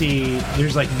never see,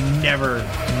 there's, like, never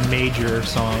major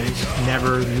songs,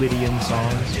 never Lydian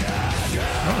songs.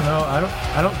 I don't know.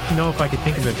 I don't know if I could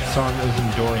think of a song that was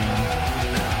in Dorian.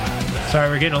 Sorry,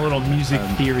 we're getting a little music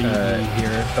theory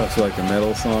here. Oh, so like a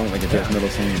metal song, like a death metal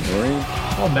song in Dorian?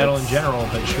 Well, metal in general,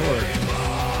 but sure.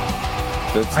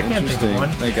 That's I can't interesting. think of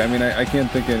one. Like, I mean, I can't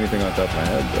think of anything off the top of my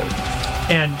head, but...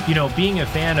 And, you know, being a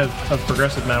fan of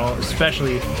progressive metal,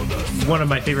 especially one of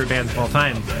my favorite bands of all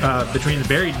time, Between the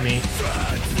Buried and Me,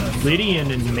 Lydian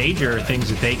and major are things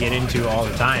that they get into all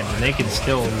the time, and they can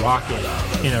still rock it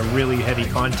in a really heavy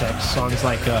context. Songs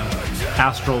like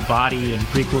Astral Body and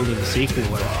Prequel to the Sequel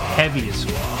are heavy as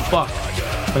fuck,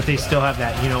 but they still have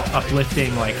that, you know,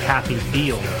 uplifting, like, happy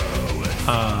feel.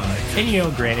 And, you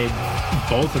know, granted,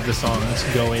 both of the songs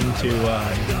go into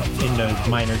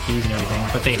minor keys and everything,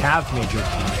 but they have major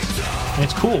keys. And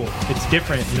it's cool, it's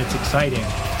different, and it's exciting.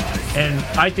 And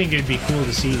I think it'd be cool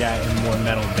to see that in more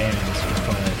metal bands,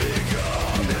 but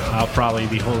I'll probably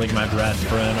be holding my breath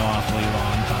for an awfully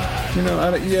long time. You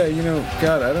know,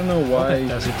 God, I don't know why... That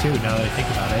does it too, now that I think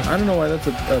about it. I don't know why that's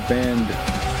a band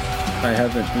I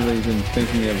haven't really been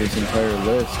thinking of this entire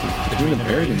list. Between the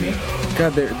Buried and Me.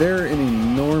 God, they're an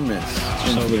enormous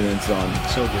influence on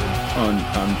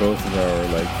both of our,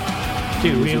 like...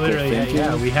 Dude, we literally,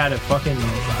 we had a fucking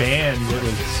band that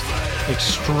was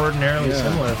extraordinarily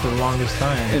similar for the longest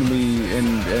time. And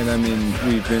I mean,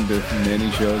 we've been to many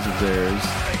shows of theirs,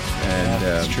 and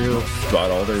it's true.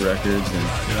 Bought all their records,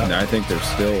 and I think they're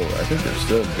still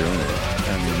doing it.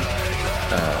 I mean,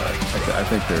 I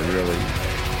think they're really...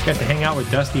 Got to hang out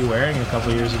with Dusty Waring a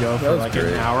couple years ago for like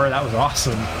an hour. That was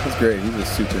awesome. That's great. He's a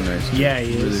super nice guy. Yeah,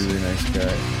 he is. Really, really nice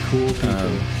guy. Cool people.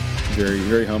 Very,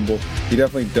 very humble. He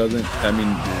definitely doesn't... I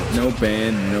mean, no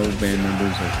band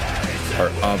members are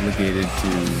are obligated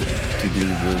to do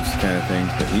those kind of things,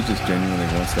 but he just genuinely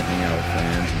wants to hang out with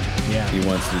fans. Yeah. He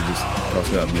wants to just talk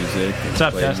about music. What's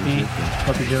up, Dusty?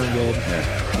 Hope you're doing good. Yeah,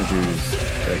 that dude is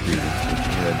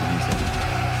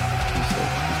he's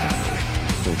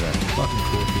a cool guy. Fucking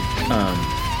cool people.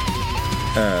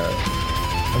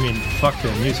 I mean, fuck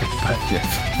their music, but yeah.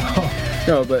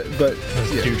 No, but those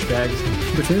yeah. douchebags.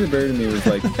 But Tame the Bear to me was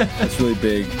like it's really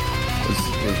big.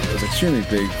 Was extremely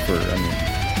big for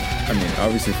I mean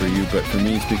obviously for you, but for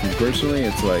me speaking personally,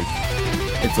 it's like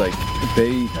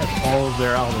they That's all of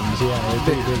their albums. Yeah, they're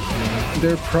pretty big for me.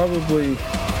 they're probably.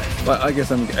 Well, I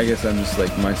guess I'm just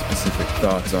like my specific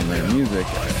thoughts on their music.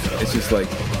 It's just like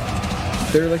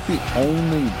they're like the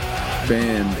only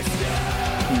band.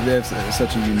 They have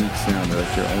such a unique sound. They're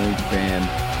like their only band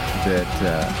that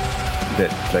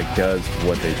like does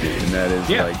what they do, and that is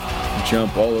like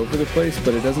jump all over the place,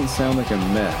 but it doesn't sound like a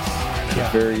mess. Yeah.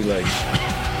 It's very like.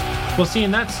 Well, see,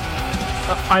 and that's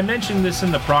I mentioned this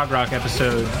in the prog rock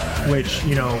episode, which,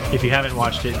 you know, if you haven't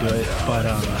watched it, do it. But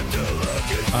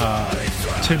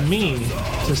to me,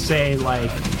 to say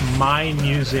like my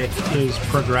music is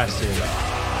progressive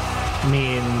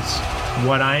means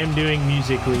what I am doing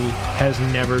musically has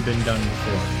never been done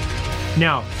before.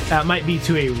 Now, that might be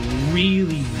to a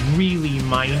really, really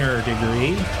minor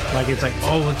degree. Like, it's like,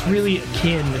 oh, it's really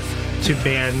akin to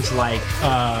bands like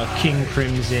King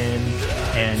Crimson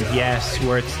and Yes,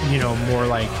 where it's, you know, more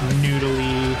like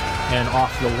noodly and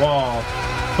off the wall,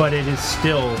 but it is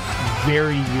still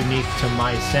very unique to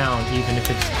my sound, even if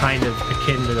it's kind of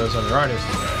akin to those other artists.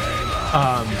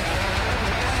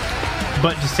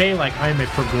 But to say like I'm a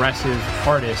progressive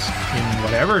artist in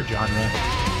whatever genre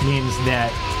means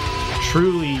that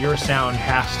truly your sound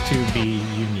has to be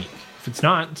unique. If it's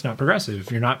not, it's not progressive.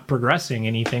 You're not progressing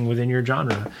anything within your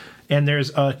genre. And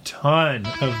there's a ton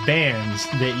of bands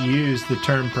that use the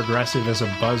term progressive as a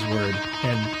buzzword,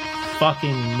 and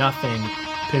fucking nothing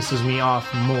pisses me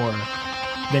off more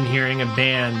than hearing a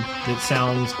band that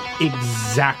sounds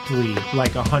exactly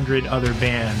like 100 other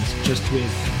bands, just with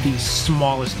the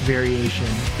smallest variation,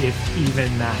 if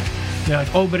even that. They're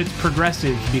like, oh, but it's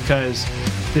progressive because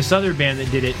this other band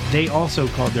that did it, they also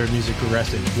called their music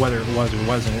progressive. Whether it was or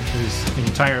wasn't is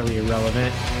entirely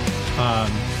irrelevant.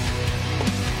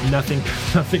 Nothing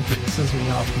pisses me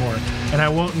off more. And I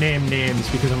won't name names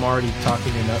because I'm already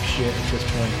talking enough shit at this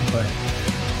point, but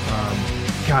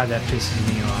God, that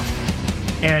pisses me off.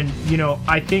 And, you know,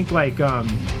 I think like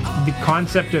the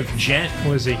concept of djent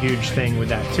was a huge thing with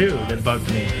that too, that bugged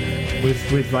me.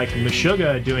 With like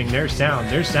Meshuggah doing their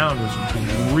sound was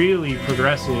really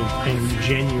progressive and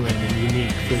genuine and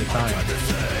unique for the time.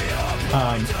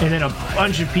 And then a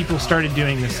bunch of people started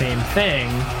doing the same thing.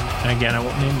 And again, I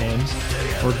won't name names.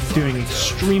 Or doing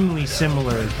extremely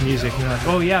similar music. And they're like,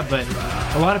 oh yeah, but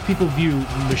a lot of people view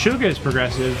Meshuggah as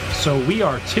progressive, so we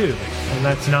are too. And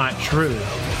that's not true.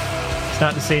 It's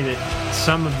not to say that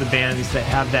some of the bands that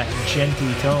have that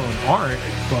djenty tone aren't,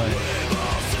 but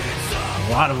a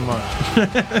lot of them are.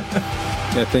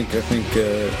 I think I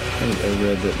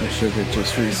read that Meshuggah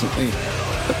just recently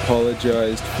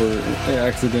apologized for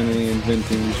accidentally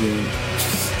inventing June.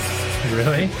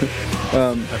 Really?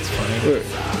 That's funny.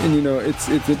 And you know, it's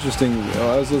interesting.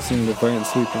 I was listening to Violent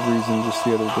Sleep of Reason just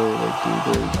the other day. Like,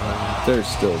 dude, they're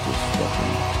still just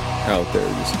fucking out there,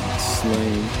 just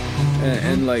slaying.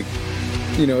 And like,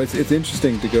 you know, it's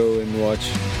interesting to go and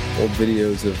watch old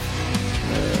videos of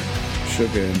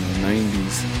Sugar in the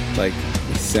 90s, like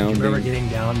sounding. You remember getting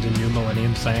down to New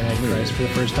Millennium Cyanide Christ for the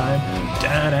first time?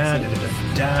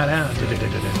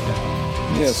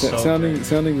 Yeah,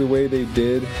 sounding the way they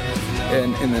did,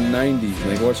 and in the 90s,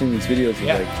 like watching these videos of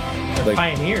like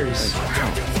pioneers.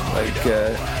 Like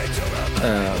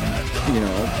you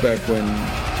know, back when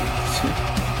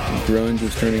grunge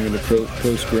was turning into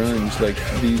post-grunge, like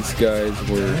these guys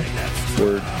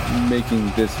were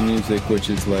making this music, which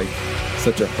is like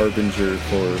such a harbinger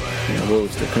for, you know, what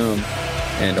was to come,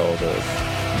 and all the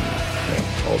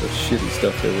shitty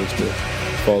stuff there was to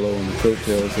follow on the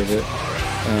coattails of it.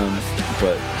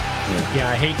 But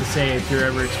yeah, I hate to say, if you're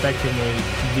ever expecting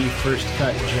the first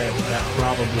cut djent, that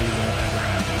probably won't ever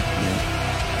happen.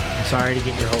 Yeah. I'm sorry to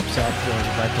get your hopes up or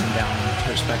let them down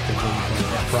respectively,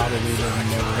 but that probably will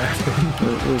never happen.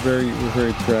 We're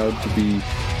very proud to be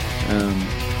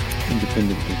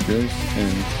independent thinkers,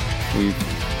 and we've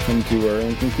come to our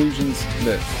own conclusions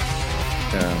that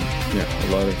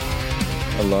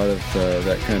a lot of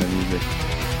that kind of music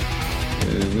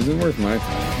isn't worth my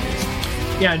time.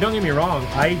 Yeah, don't get me wrong.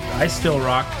 I still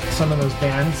rock some of those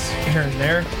bands here and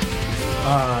there.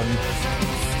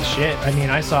 Shit, I mean,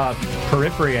 I saw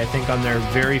Periphery, I think, on their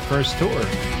very first tour.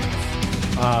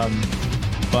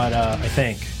 But I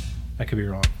think I could be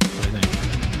wrong. But I think.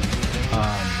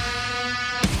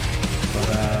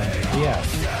 Yeah,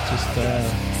 just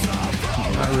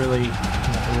not really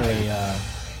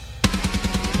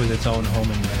with its own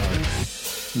home in my heart.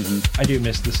 I do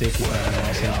miss the safety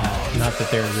fire. Not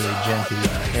that they're really genty.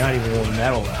 They're not even really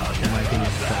metal, in my opinion.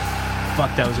 But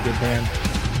fuck, that was a good band.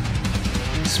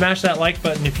 Smash that like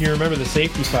button if you remember the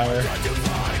safety fire.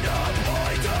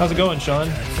 How's it going, Sean?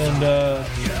 And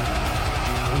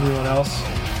everyone else?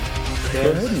 Go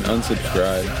ahead and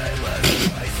unsubscribe.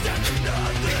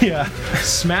 Yeah,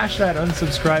 smash that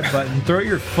unsubscribe button. Throw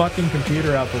your fucking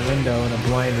computer out the window in a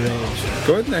blind rage.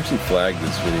 Go ahead and actually flag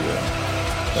this video.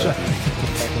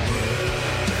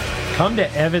 Come to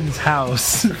Evan's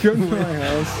house. Come to my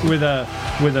house with a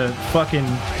fucking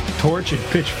torch and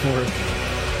pitchfork.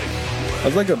 I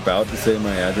was like about to say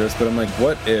my address, but I'm like,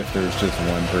 what if there's just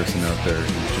one person out there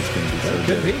who's just going to be so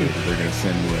dedicated they're going to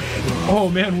send me a oh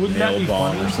man, wouldn't that be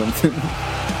bomb funny? or something?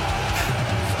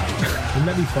 Wouldn't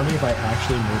that be funny if I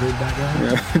actually murdered that guy?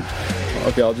 Yeah.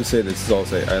 Okay, I'll just say this. I'll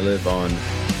say I live on.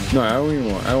 No, I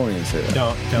won't even say that.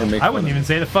 Don't. I wouldn't even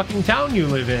say the fucking town you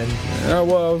live in.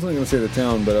 Well, I wasn't going to say the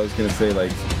town, but I was going to say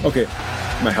like, okay,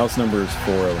 my house number is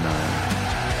 409.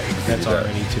 That's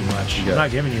already too much. I'm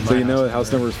not giving you my So you know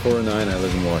house number is 409. I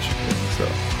live in Washington, so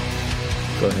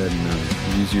go ahead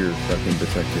and use your fucking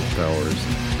detective powers.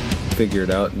 Figure it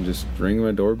out and just ring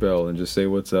my doorbell and just say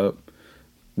what's up.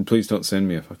 And please don't send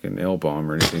me a fucking L bomb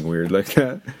or anything weird like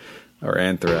that. Or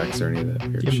anthrax or any of that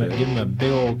weird shit. Give him a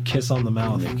big old kiss on the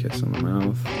mouth. Give me a kiss on the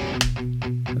mouth.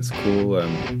 That's cool.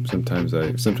 Sometimes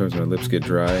my lips get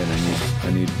dry and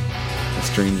I need a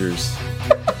stranger's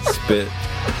spit.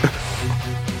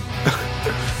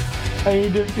 I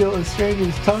need to feel a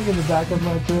stranger's tongue in the back of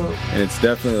my throat. And it's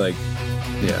definitely like,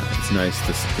 yeah, it's nice.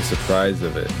 The surprise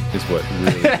of it is what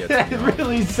really gets me It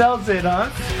really sells it, huh?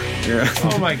 Yeah.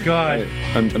 Oh my god.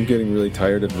 I'm getting really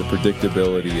tired of the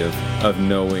predictability of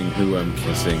knowing who I'm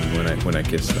kissing when I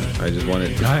kiss them. I just want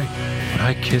it to... When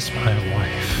I kiss my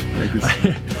wife,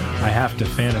 I have to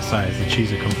fantasize that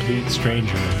she's a complete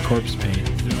stranger in corpse paint.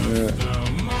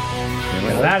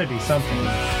 Now, that'd be something.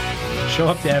 Show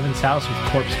up to Evan's house with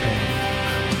corpse paint.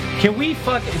 Can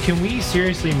we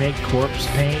seriously make corpse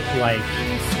paint like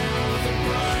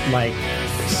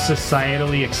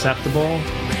societally acceptable?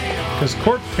 Because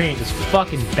corpse paint is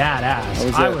fucking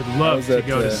badass. I would love to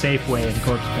go to Safeway and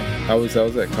corpse paint. I was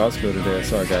at Costco today. I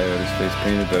saw a guy who had his face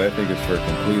painted, but I think it's for a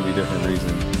completely different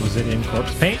reason. Was it in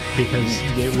corpse paint? Because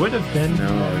it would have been.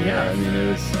 No, yeah. I mean,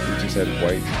 it just had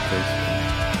white face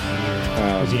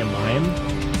paint. Was he a mime?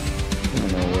 I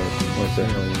don't know what the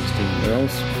hell he was doing. It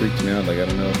almost freaked me out. Like, I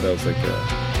don't know if that was like a...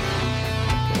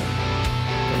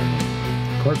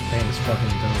 Corpse paint is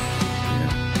fucking dope. Yeah.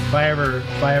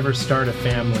 If I ever start a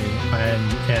family and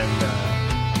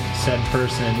said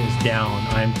person is down,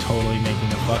 I'm totally making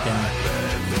a fucking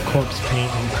corpse paint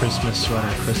and Christmas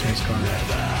sweater Christmas card.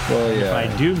 Well, yeah. If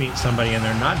I do meet somebody and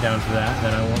they're not down for that,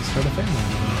 then I won't start a family with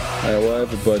them. Well, I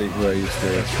have a buddy who I used to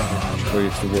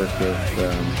work with.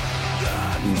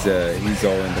 He's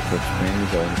all into corpse paint.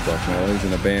 He's all into black metal. He's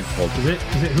in a band called... Is it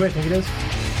who I think it is?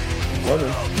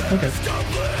 Probably. Okay.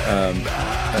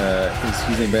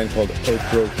 He's in a band called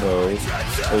Oprotos.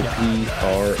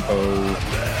 Oprotos.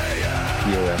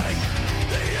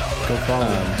 Go follow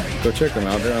them. Go check them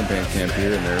out. They're on Bandcamp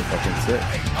here, and they're fucking sick.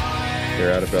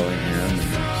 They're out of Bellingham, and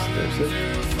they're sick.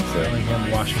 So, Bellingham,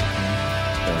 Washington.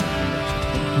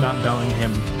 Not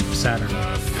Bellingham, Saturn.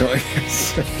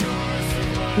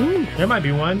 There might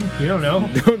be one. You don't know.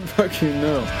 Don't fucking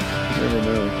know. You never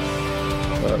know.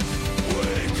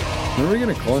 When are we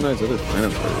gonna colonize other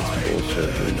planets for this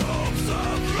bullshit, dude?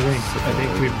 I think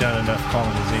we've done enough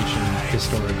colonization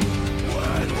historically.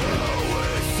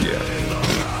 Yeah.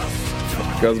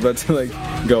 I was about to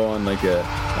go on a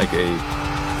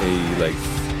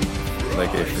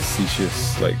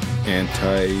facetious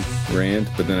anti-rant,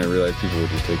 but then I realized people would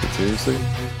just take it seriously.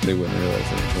 They wouldn't realize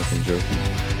I was fucking joking.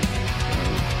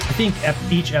 I think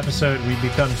each episode we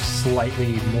become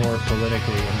slightly more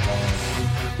politically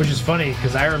involved, which is funny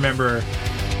because I remember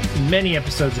many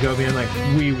episodes ago being like,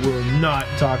 we will not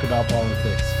talk about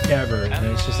politics ever, and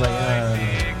it's just like,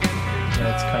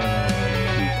 that's kind of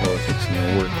politics in the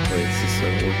workplace is a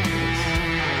workplace.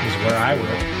 Is where I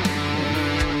work.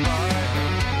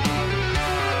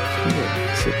 A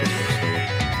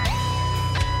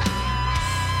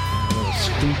little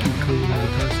squeaky clean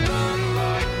person.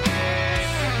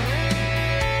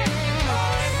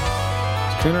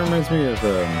 Kind of reminds me of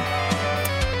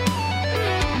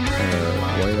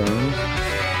White Army.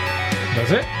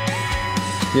 Does it?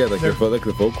 Yeah, like the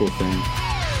vocal thing.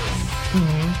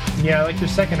 Mm-hmm. Yeah, I like their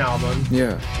second album.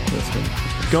 Yeah, that's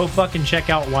good. Go fucking check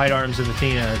out White Arms of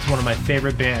Athena. It's one of my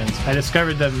favorite bands. I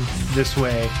discovered them this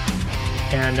way,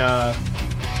 and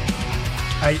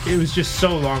it was just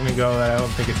so long ago that I don't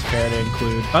think it's fair to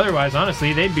include. Otherwise,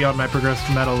 honestly, they'd be on my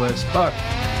progressive metal list. Fuck.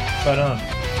 But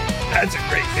that's a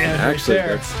great band. Actually, right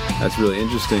there. that's really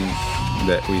interesting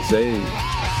that we say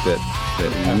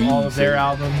that we all of their say-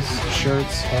 albums,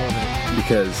 shirts, all of it.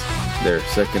 because their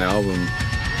second album,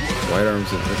 White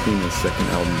Arms of Athena's second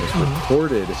album, was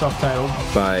recorded Self-titled.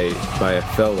 by a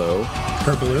fellow,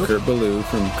 Kurt Ballou. Kurt Ballou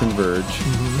from Converge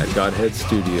at Godhead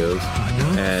Studios,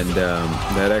 and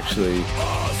that actually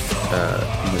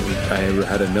I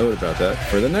had a note about that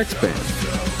for the next band.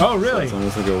 Oh, really? It's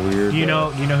almost like a weird. Do you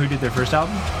know who did their first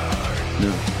album?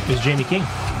 No. It was Jamie King.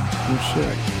 Oh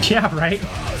shit. Yeah, right?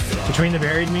 Between the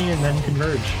Buried Me and then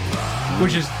Converge.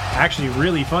 Which is actually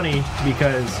really funny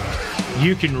because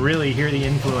you can really hear the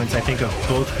influence, I think, of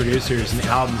both producers and the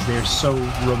albums. They're so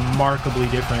remarkably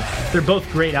different. They're both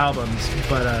great albums,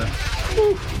 but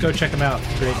go check them out.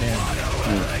 Great band.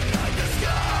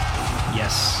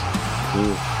 Yes.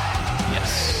 Cool.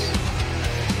 Yes.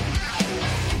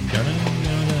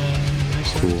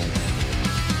 Cool.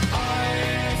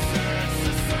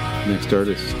 Next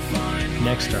artist.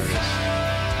 Next artist.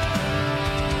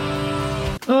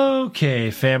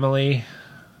 Okay, family.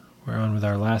 We're on with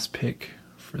our last pick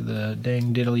for the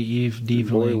dang diddly Eve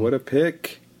Boy, what a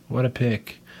pick. What a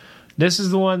pick. This is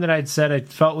the one that I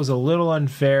felt was a little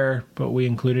unfair, but we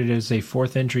included it as a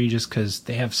fourth entry just because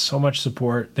they have so much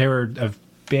support. They were a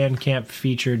Bandcamp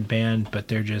featured band, but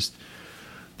they're just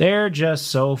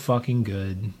so fucking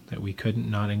good that we couldn't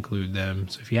not include them.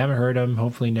 So if you haven't heard them,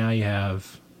 hopefully now you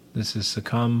have. This is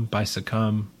Succumb by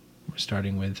Succumb. We're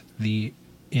starting with The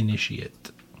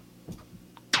Initiate.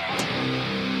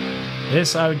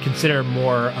 This I would consider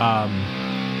more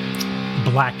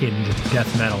blackened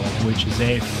death metal, which is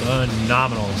a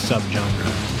phenomenal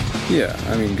subgenre. Yeah,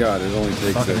 I mean, God, it only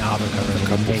takes Fucking album cover is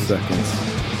couple amazing. seconds.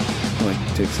 It only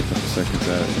takes a couple seconds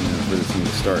out, for this thing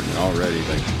to start, and already,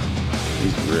 like,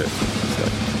 these riffs, it's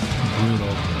like,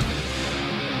 Brutal.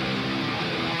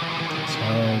 So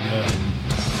good.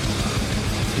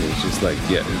 it's just like,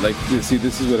 yeah, like, see,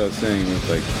 this is what I was saying with,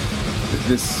 like,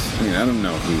 this, I mean, I don't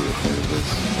know who recorded this.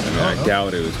 I mean, I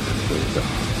doubt it was Chris, but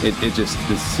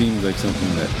this seems like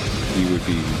something that he would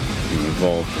be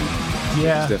involved in.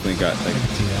 Yeah. It's definitely got, like, I can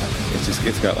see that.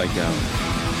 it's got, like, I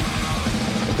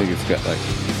think it's got, like,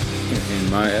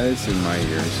 in my ears,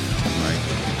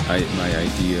 my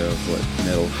idea of what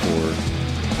metalcore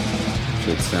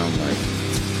should sound like.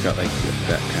 It's got, like,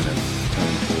 that kind of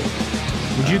tone to it.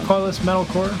 Would you call this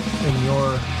metalcore in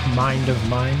your mind of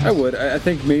minds? I would. I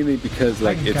think mainly because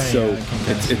like I can it's kinda- so yeah, I can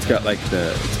kinda see it's got like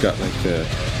the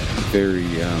very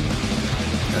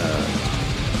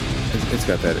it's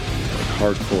got that like,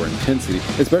 hardcore intensity,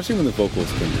 especially when the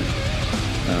vocals come in.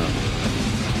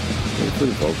 For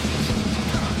the vocals,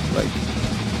 like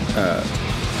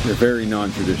they're very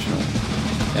non-traditional,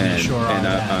 and sure are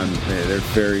that. they're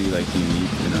very like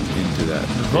unique, and I'm into that.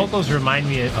 The vocals remind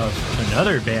me of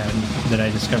another band that I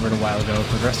discovered a while ago, a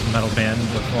progressive metal band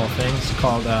of all things,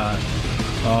 called,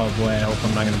 oh boy, I hope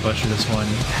I'm not going to butcher this one,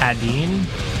 Hadeen,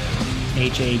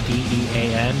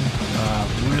 Hadean.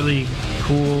 Really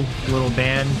cool little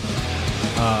band.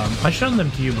 I've shown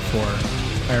them to you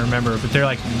before, I remember, but they're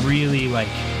like really like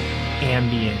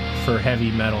ambient for heavy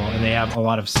metal, and they have a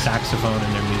lot of saxophone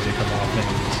in their music of all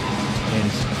things. And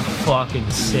it's fucking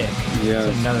sick. Yeah.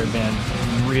 It's another band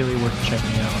really worth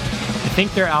checking out. I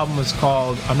think their album was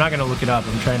called, I'm not going to look it up,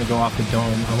 I'm trying to go off the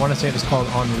dome. I want to say it was called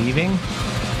On Leaving.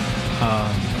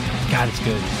 God, it's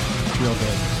good. It's real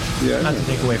good. Yeah, Not to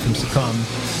take away from Succumb.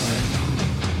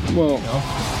 well,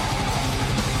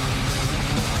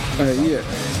 But,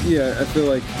 yeah, I feel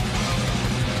like,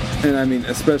 and I mean,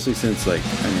 especially since like,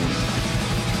 I mean,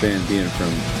 band being from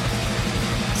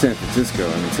San Francisco.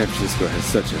 I mean, San Francisco has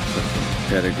such a fucking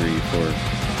pedigree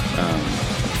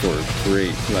for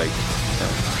great like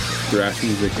thrash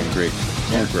music and great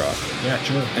punk rock, yeah,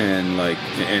 true. and like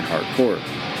and hardcore.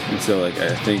 And so like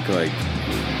I think like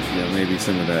maybe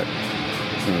some of that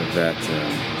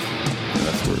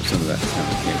that's where some of that kind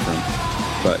of came from.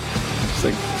 But it's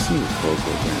like some of the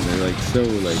vocals, man, they're like so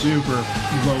like Super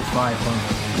lo-fi punk.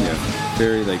 yeah,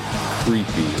 very like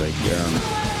creepy, like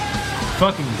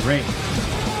Fucking great.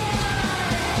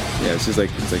 yeah, it's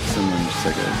someone just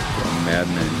like a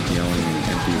madman yelling in an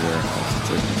empty warehouse. It's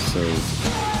like so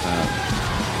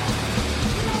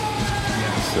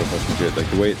so fucking good. Like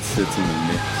the way it sits in the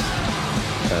mix,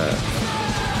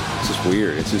 it's just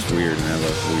weird. It's just weird, and I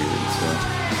love weird. So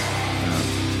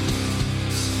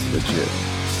it's legit.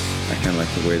 I kind of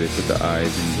like the way they put the eyes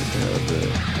in the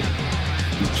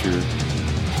feature.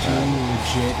 Too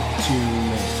legit, too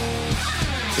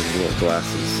The little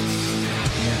glasses.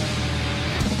 yeah.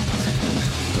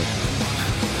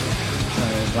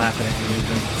 Sorry, I was laughing at you,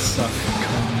 but suck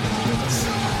jokes.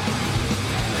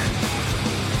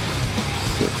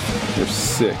 They're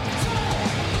sick.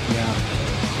 Yeah.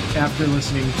 After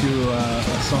listening to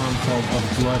a song called "Of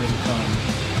Blood and Cum,"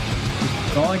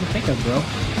 that's all I can think of, bro.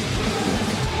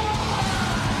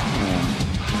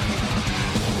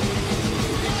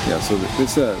 Yeah, so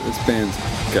this band's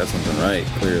got something right,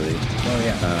 clearly. Oh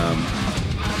yeah.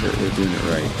 They're doing it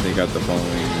right. They got the following.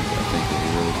 I think they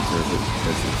really deserve it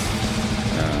because it's.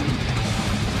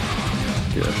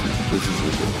 Yeah, this is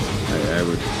legit.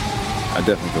 I'd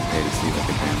definitely go pay to see like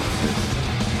a band like this.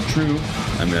 True.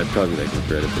 I mean, I'd probably like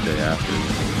regret it the day after.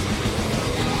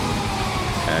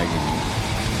 Agony,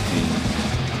 pain,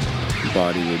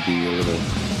 body would be a little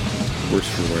worse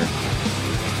for wear.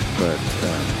 But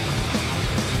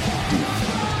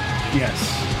Yes.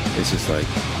 it's just like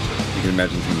you can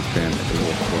imagine seeing this band at a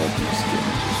little club and just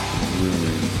getting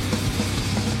ruined.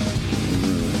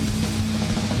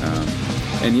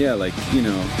 And yeah, like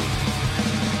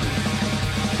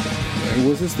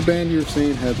was this the band you were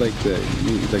saying had like the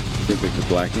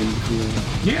Black End feel?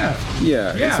 Yeah.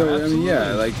 Yeah. Yeah, So absolutely.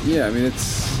 I mean,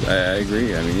 it's. I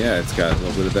agree. I mean, yeah, it's got a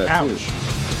little bit of that Ouch. too.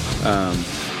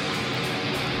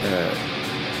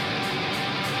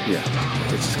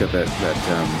 Yeah, it's just got that.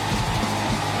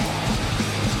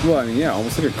 Well, I mean, yeah,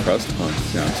 almost like a crust punk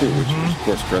sound too, which of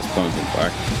course crust punk and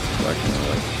black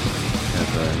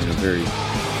have very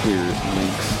clear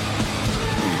links.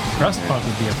 Crust punk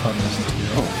would be a fun listen to.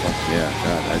 Oh fuck yeah,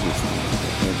 God!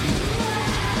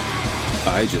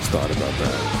 I just thought about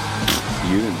that.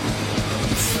 You didn't.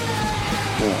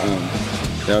 Well,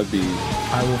 that would be.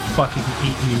 I will fucking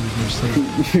eat you in your sleep.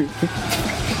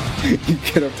 You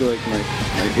get up to like my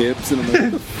hips and I'm like,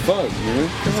 what the fuck, man?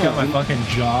 It's got my fucking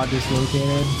jaw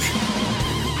dislocated.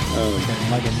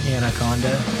 Like an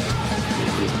anaconda.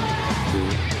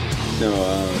 No,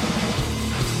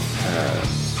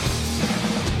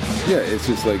 yeah, it's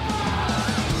just like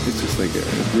a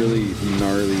really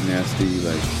gnarly, nasty,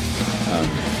 like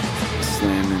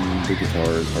slamming the guitar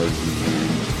as hard as you can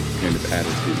kind of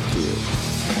attitude to it.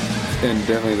 And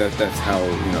definitely that's how,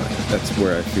 that's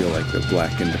where I feel like the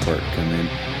Black End part come in.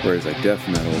 Whereas like death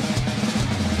metal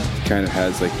kind of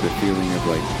has like the feeling of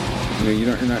like, you're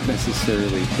not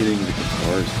necessarily hitting the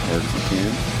guitar as hard as you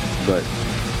can, but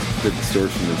the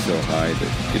distortion is so high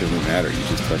that it doesn't matter. You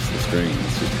just touch the string,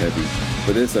 it's just heavy.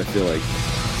 But this, I feel like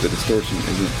the distortion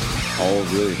isn't all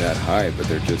really that high, but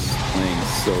they're just playing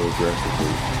so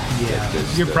aggressively. Yeah,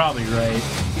 you're probably right.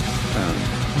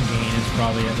 Gain is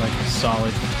probably at like a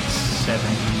solid 70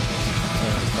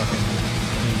 fucking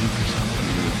 80%.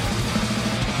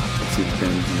 Let's see, it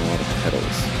depends on a lot of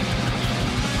pedals.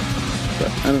 But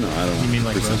I don't know. You mean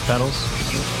like rose petals?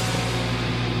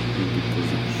 Maybe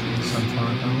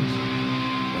Sunflower petals?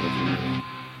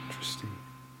 interesting.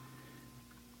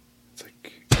 It's like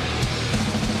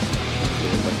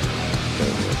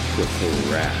the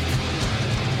rat.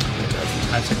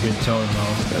 That's a good tone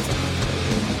though. That's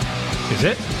Is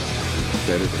it?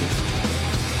 better than.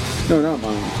 No, not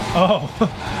mine. Oh.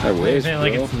 I wish, Saying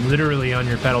like bro. it's literally on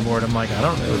your pedal board. I'm like, I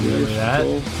don't That would be remember that.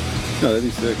 cool. No, that'd be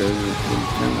sick. I was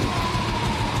kind of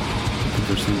looking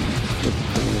for some.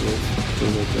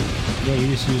 Yeah, you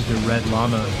just used a Red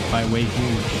Llama by Way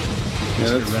Huge.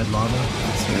 Just a that's- Red Llama.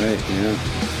 That's right. Yeah.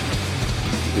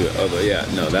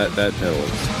 Yeah. No, that pedal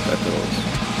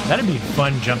is. That'd be a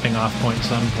fun jumping off point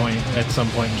at some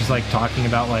point. Just like talking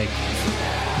about like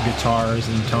guitars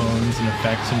and tones and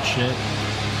effects and shit.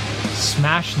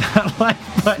 Smash that like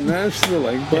button. Smash the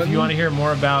like button. If you want to hear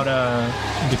more about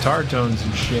guitar tones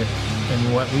and shit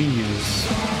and what we use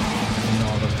and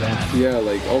all of that. Yeah,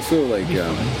 like also like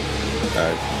That'd be fun.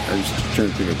 I was just trying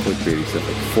to think of clickbaity stuff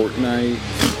like Fortnite,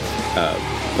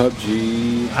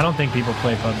 PUBG. I don't think people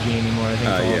play PUBG anymore. I think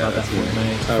it's all yeah, about that that's right.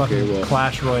 Fortnite. Okay, Fucking well-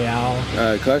 Clash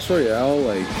Royale, Clash Royale,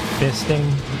 like fisting.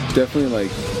 definitely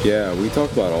like we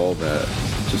talk about all that.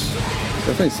 Just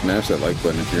definitely smash that like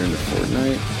button if you're into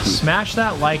Fortnite. Smash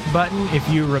that like button if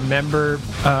you remember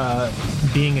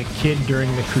being a kid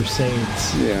during the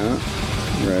Crusades. Yeah,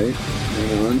 right.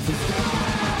 Hang on.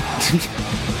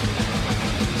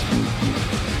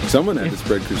 Someone had to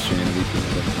spread Christianity.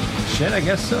 Shit, I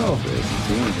guess so.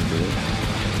 Someone can do it.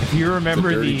 If you It's a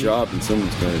remember dirty the job, and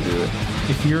someone's going to do it.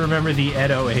 if you remember the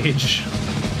Edo age,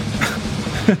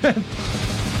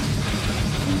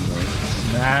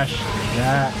 smash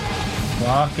that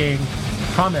fucking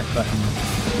comment button.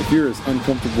 If you're as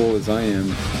uncomfortable as I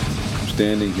am,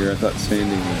 standing here. I thought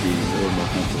standing would be a little more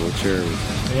comfortable. Chair was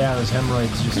Yeah, those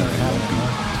hemorrhoids just aren't having it,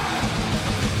 huh?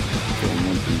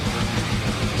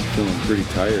 feeling pretty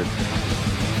tired.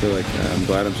 I feel like I'm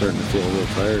glad I'm starting to feel a little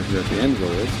tired here at the end of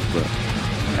the list, but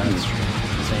Yeah, that's true.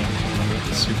 Same.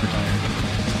 I'm super tired.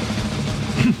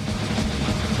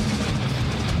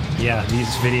 Yeah,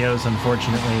 these videos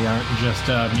unfortunately aren't just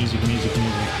music.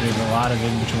 There's a lot of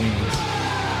in-betweens.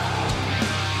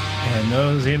 And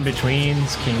those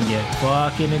in-betweens can get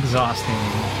fucking exhausting.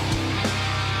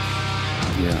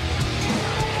 yeah.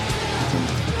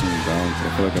 I'm balancing. I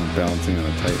feel like I'm balancing on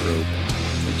a tightrope.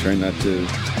 Like trying not to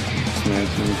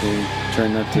smash anything.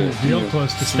 Trying not to Real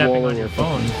close to stepping on your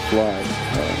phone. Fly.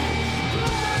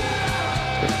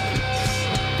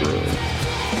 Bro.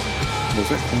 Was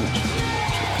that too much?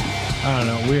 I don't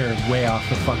know. We're way off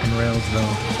the fucking rails,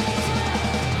 though.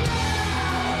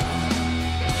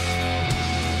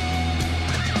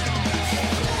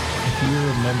 If you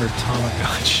remember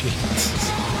Tamagotchi.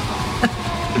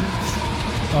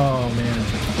 Oh, man.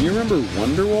 Do you remember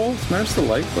Wonderwall? Smash the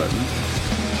like button.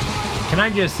 Can I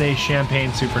just say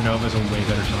Champagne Supernova is a way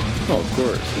better song? Oh, of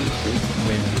course.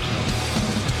 Way better song.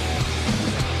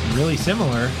 Really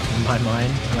similar in my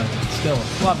mind, but still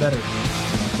a lot better.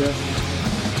 Yeah.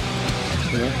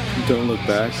 Yeah. Don't Look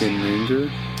Back in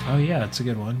Ranger. Oh, yeah, that's a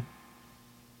good one.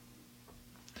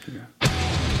 Yeah.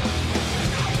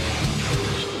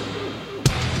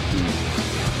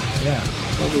 Yeah.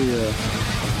 Probably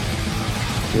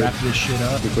Wrap this shit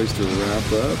up. good place to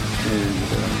wrap up, and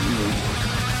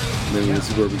then this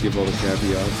is where we give all the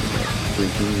caveats about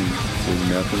drinking and doing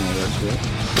meth and all that shit.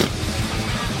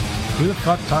 Who the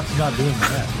fuck talks about doing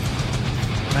that?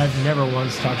 I've never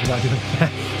once talked about doing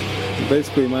that.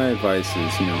 Basically, my advice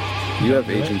is, you have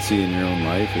agency in your own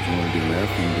life. If you want to do meth,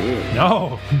 then do it.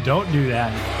 No, don't do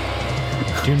that.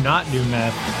 Do not do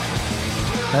meth.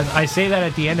 I say that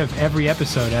at the end of every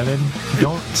episode, Evan.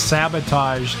 Don't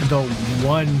sabotage the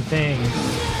one thing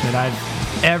that I've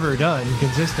ever done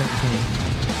consistently.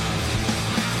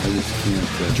 I just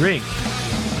can't. Drink,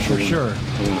 for sure.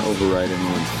 I want to override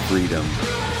anyone's freedom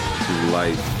to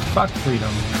life. Fuck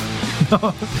freedom.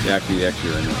 Actually,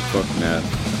 right now, fuck meth.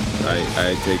 I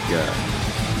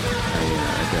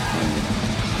definitely.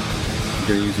 You're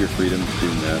gonna use your freedom to do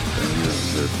meth, and you don't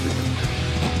deserve freedom.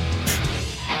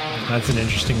 That's an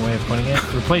interesting way of putting it.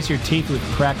 Replace your teeth with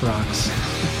crack rocks,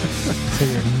 so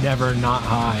you're never not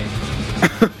high.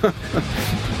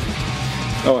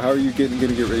 Oh, how are you gonna get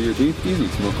rid of your teeth? Easy,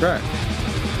 smoke crack.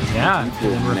 Yeah, Teeth and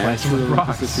will then replace them with naturally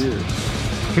rocks. disappear.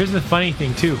 Here's the funny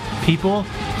thing too. People,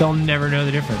 they'll never know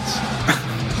the difference.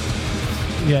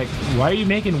 You're like, why are you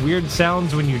making weird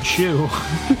sounds when you chew?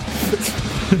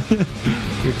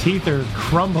 Your teeth are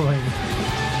crumbling.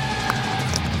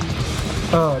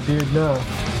 Oh, dude, no.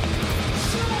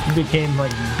 It became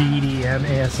like BDM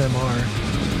ASMR.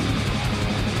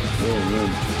 Oh man.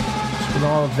 With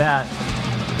all of that,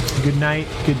 good night,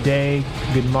 good day,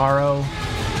 good morrow,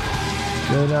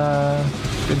 good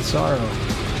sorrow.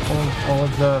 All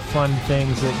of the fun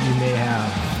things that you may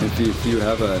have. If you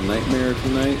have a nightmare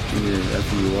tonight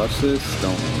after you watch this,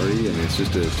 don't worry. I mean, it's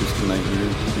just a nightmare.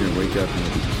 You're gonna wake up and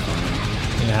it'll be just fine.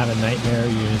 You're gonna have a nightmare.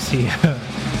 You're gonna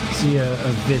see a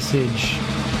visage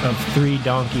of 3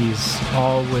 donkeys,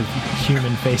 all with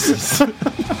human faces.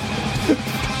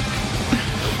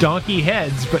 Donkey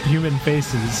heads, but human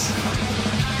faces.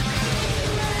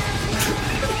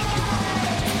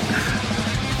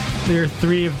 There are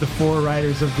 3 of the 4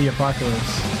 riders of the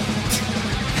apocalypse.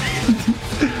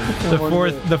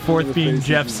 the fourth being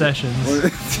Jeff Sessions.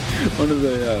 One of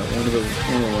the ones is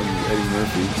Eddie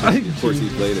Murphy. Of course, he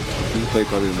played a donkey. He played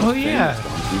probably the most famous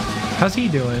donkey. How's he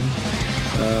doing?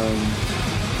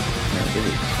 I think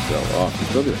it fell off. He's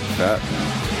probably like fat now.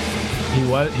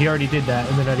 He already did that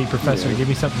in the Nutty Professor. Yeah. Give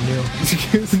me something new.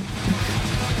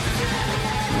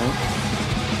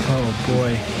 Oh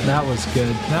boy, that was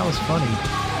good. That was funny.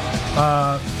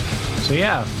 So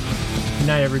yeah, good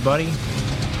night everybody.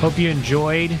 Hope you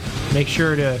enjoyed. Make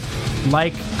sure to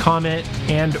like, comment,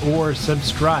 and or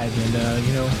subscribe, and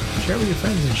share with your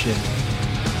friends and shit.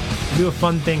 Do a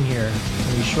fun thing here.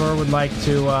 We sure would like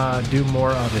to do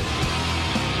more of it.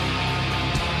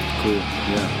 Cool.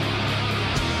 Yeah.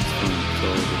 It's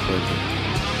always a pleasure.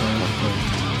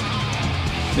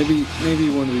 Maybe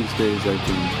one of these days I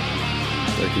can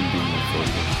be more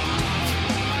focused.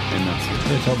 And that's it.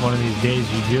 Let's hope one of these days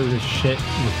you do this shit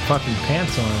with fucking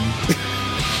pants on.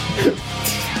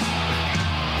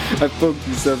 I've poked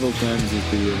you several times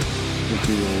with the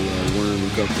worm a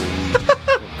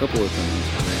couple of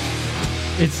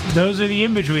times. Those are the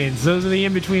in-betweens. Those are the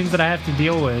in-betweens that I have to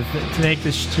deal with to make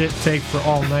this shit take for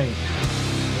all night.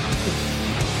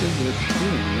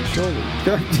 My shoulder.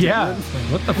 God Yeah. damn it.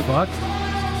 Like, what the fuck?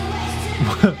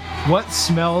 What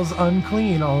smells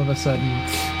unclean all of a sudden?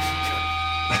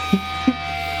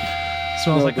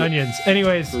 Smells No, like but onions.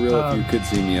 Anyways, For real, if you could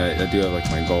see me, I do have like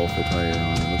my golf attire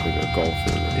on. I look like a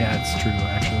golfer. yeah, it's true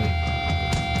actually.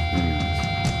 Anyways,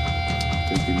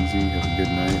 take it easy. Have a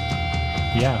good night.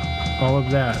 Yeah, all of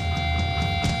that.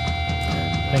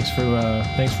 And,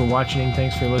 Thanks for watching.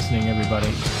 Thanks for listening,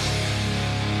 everybody.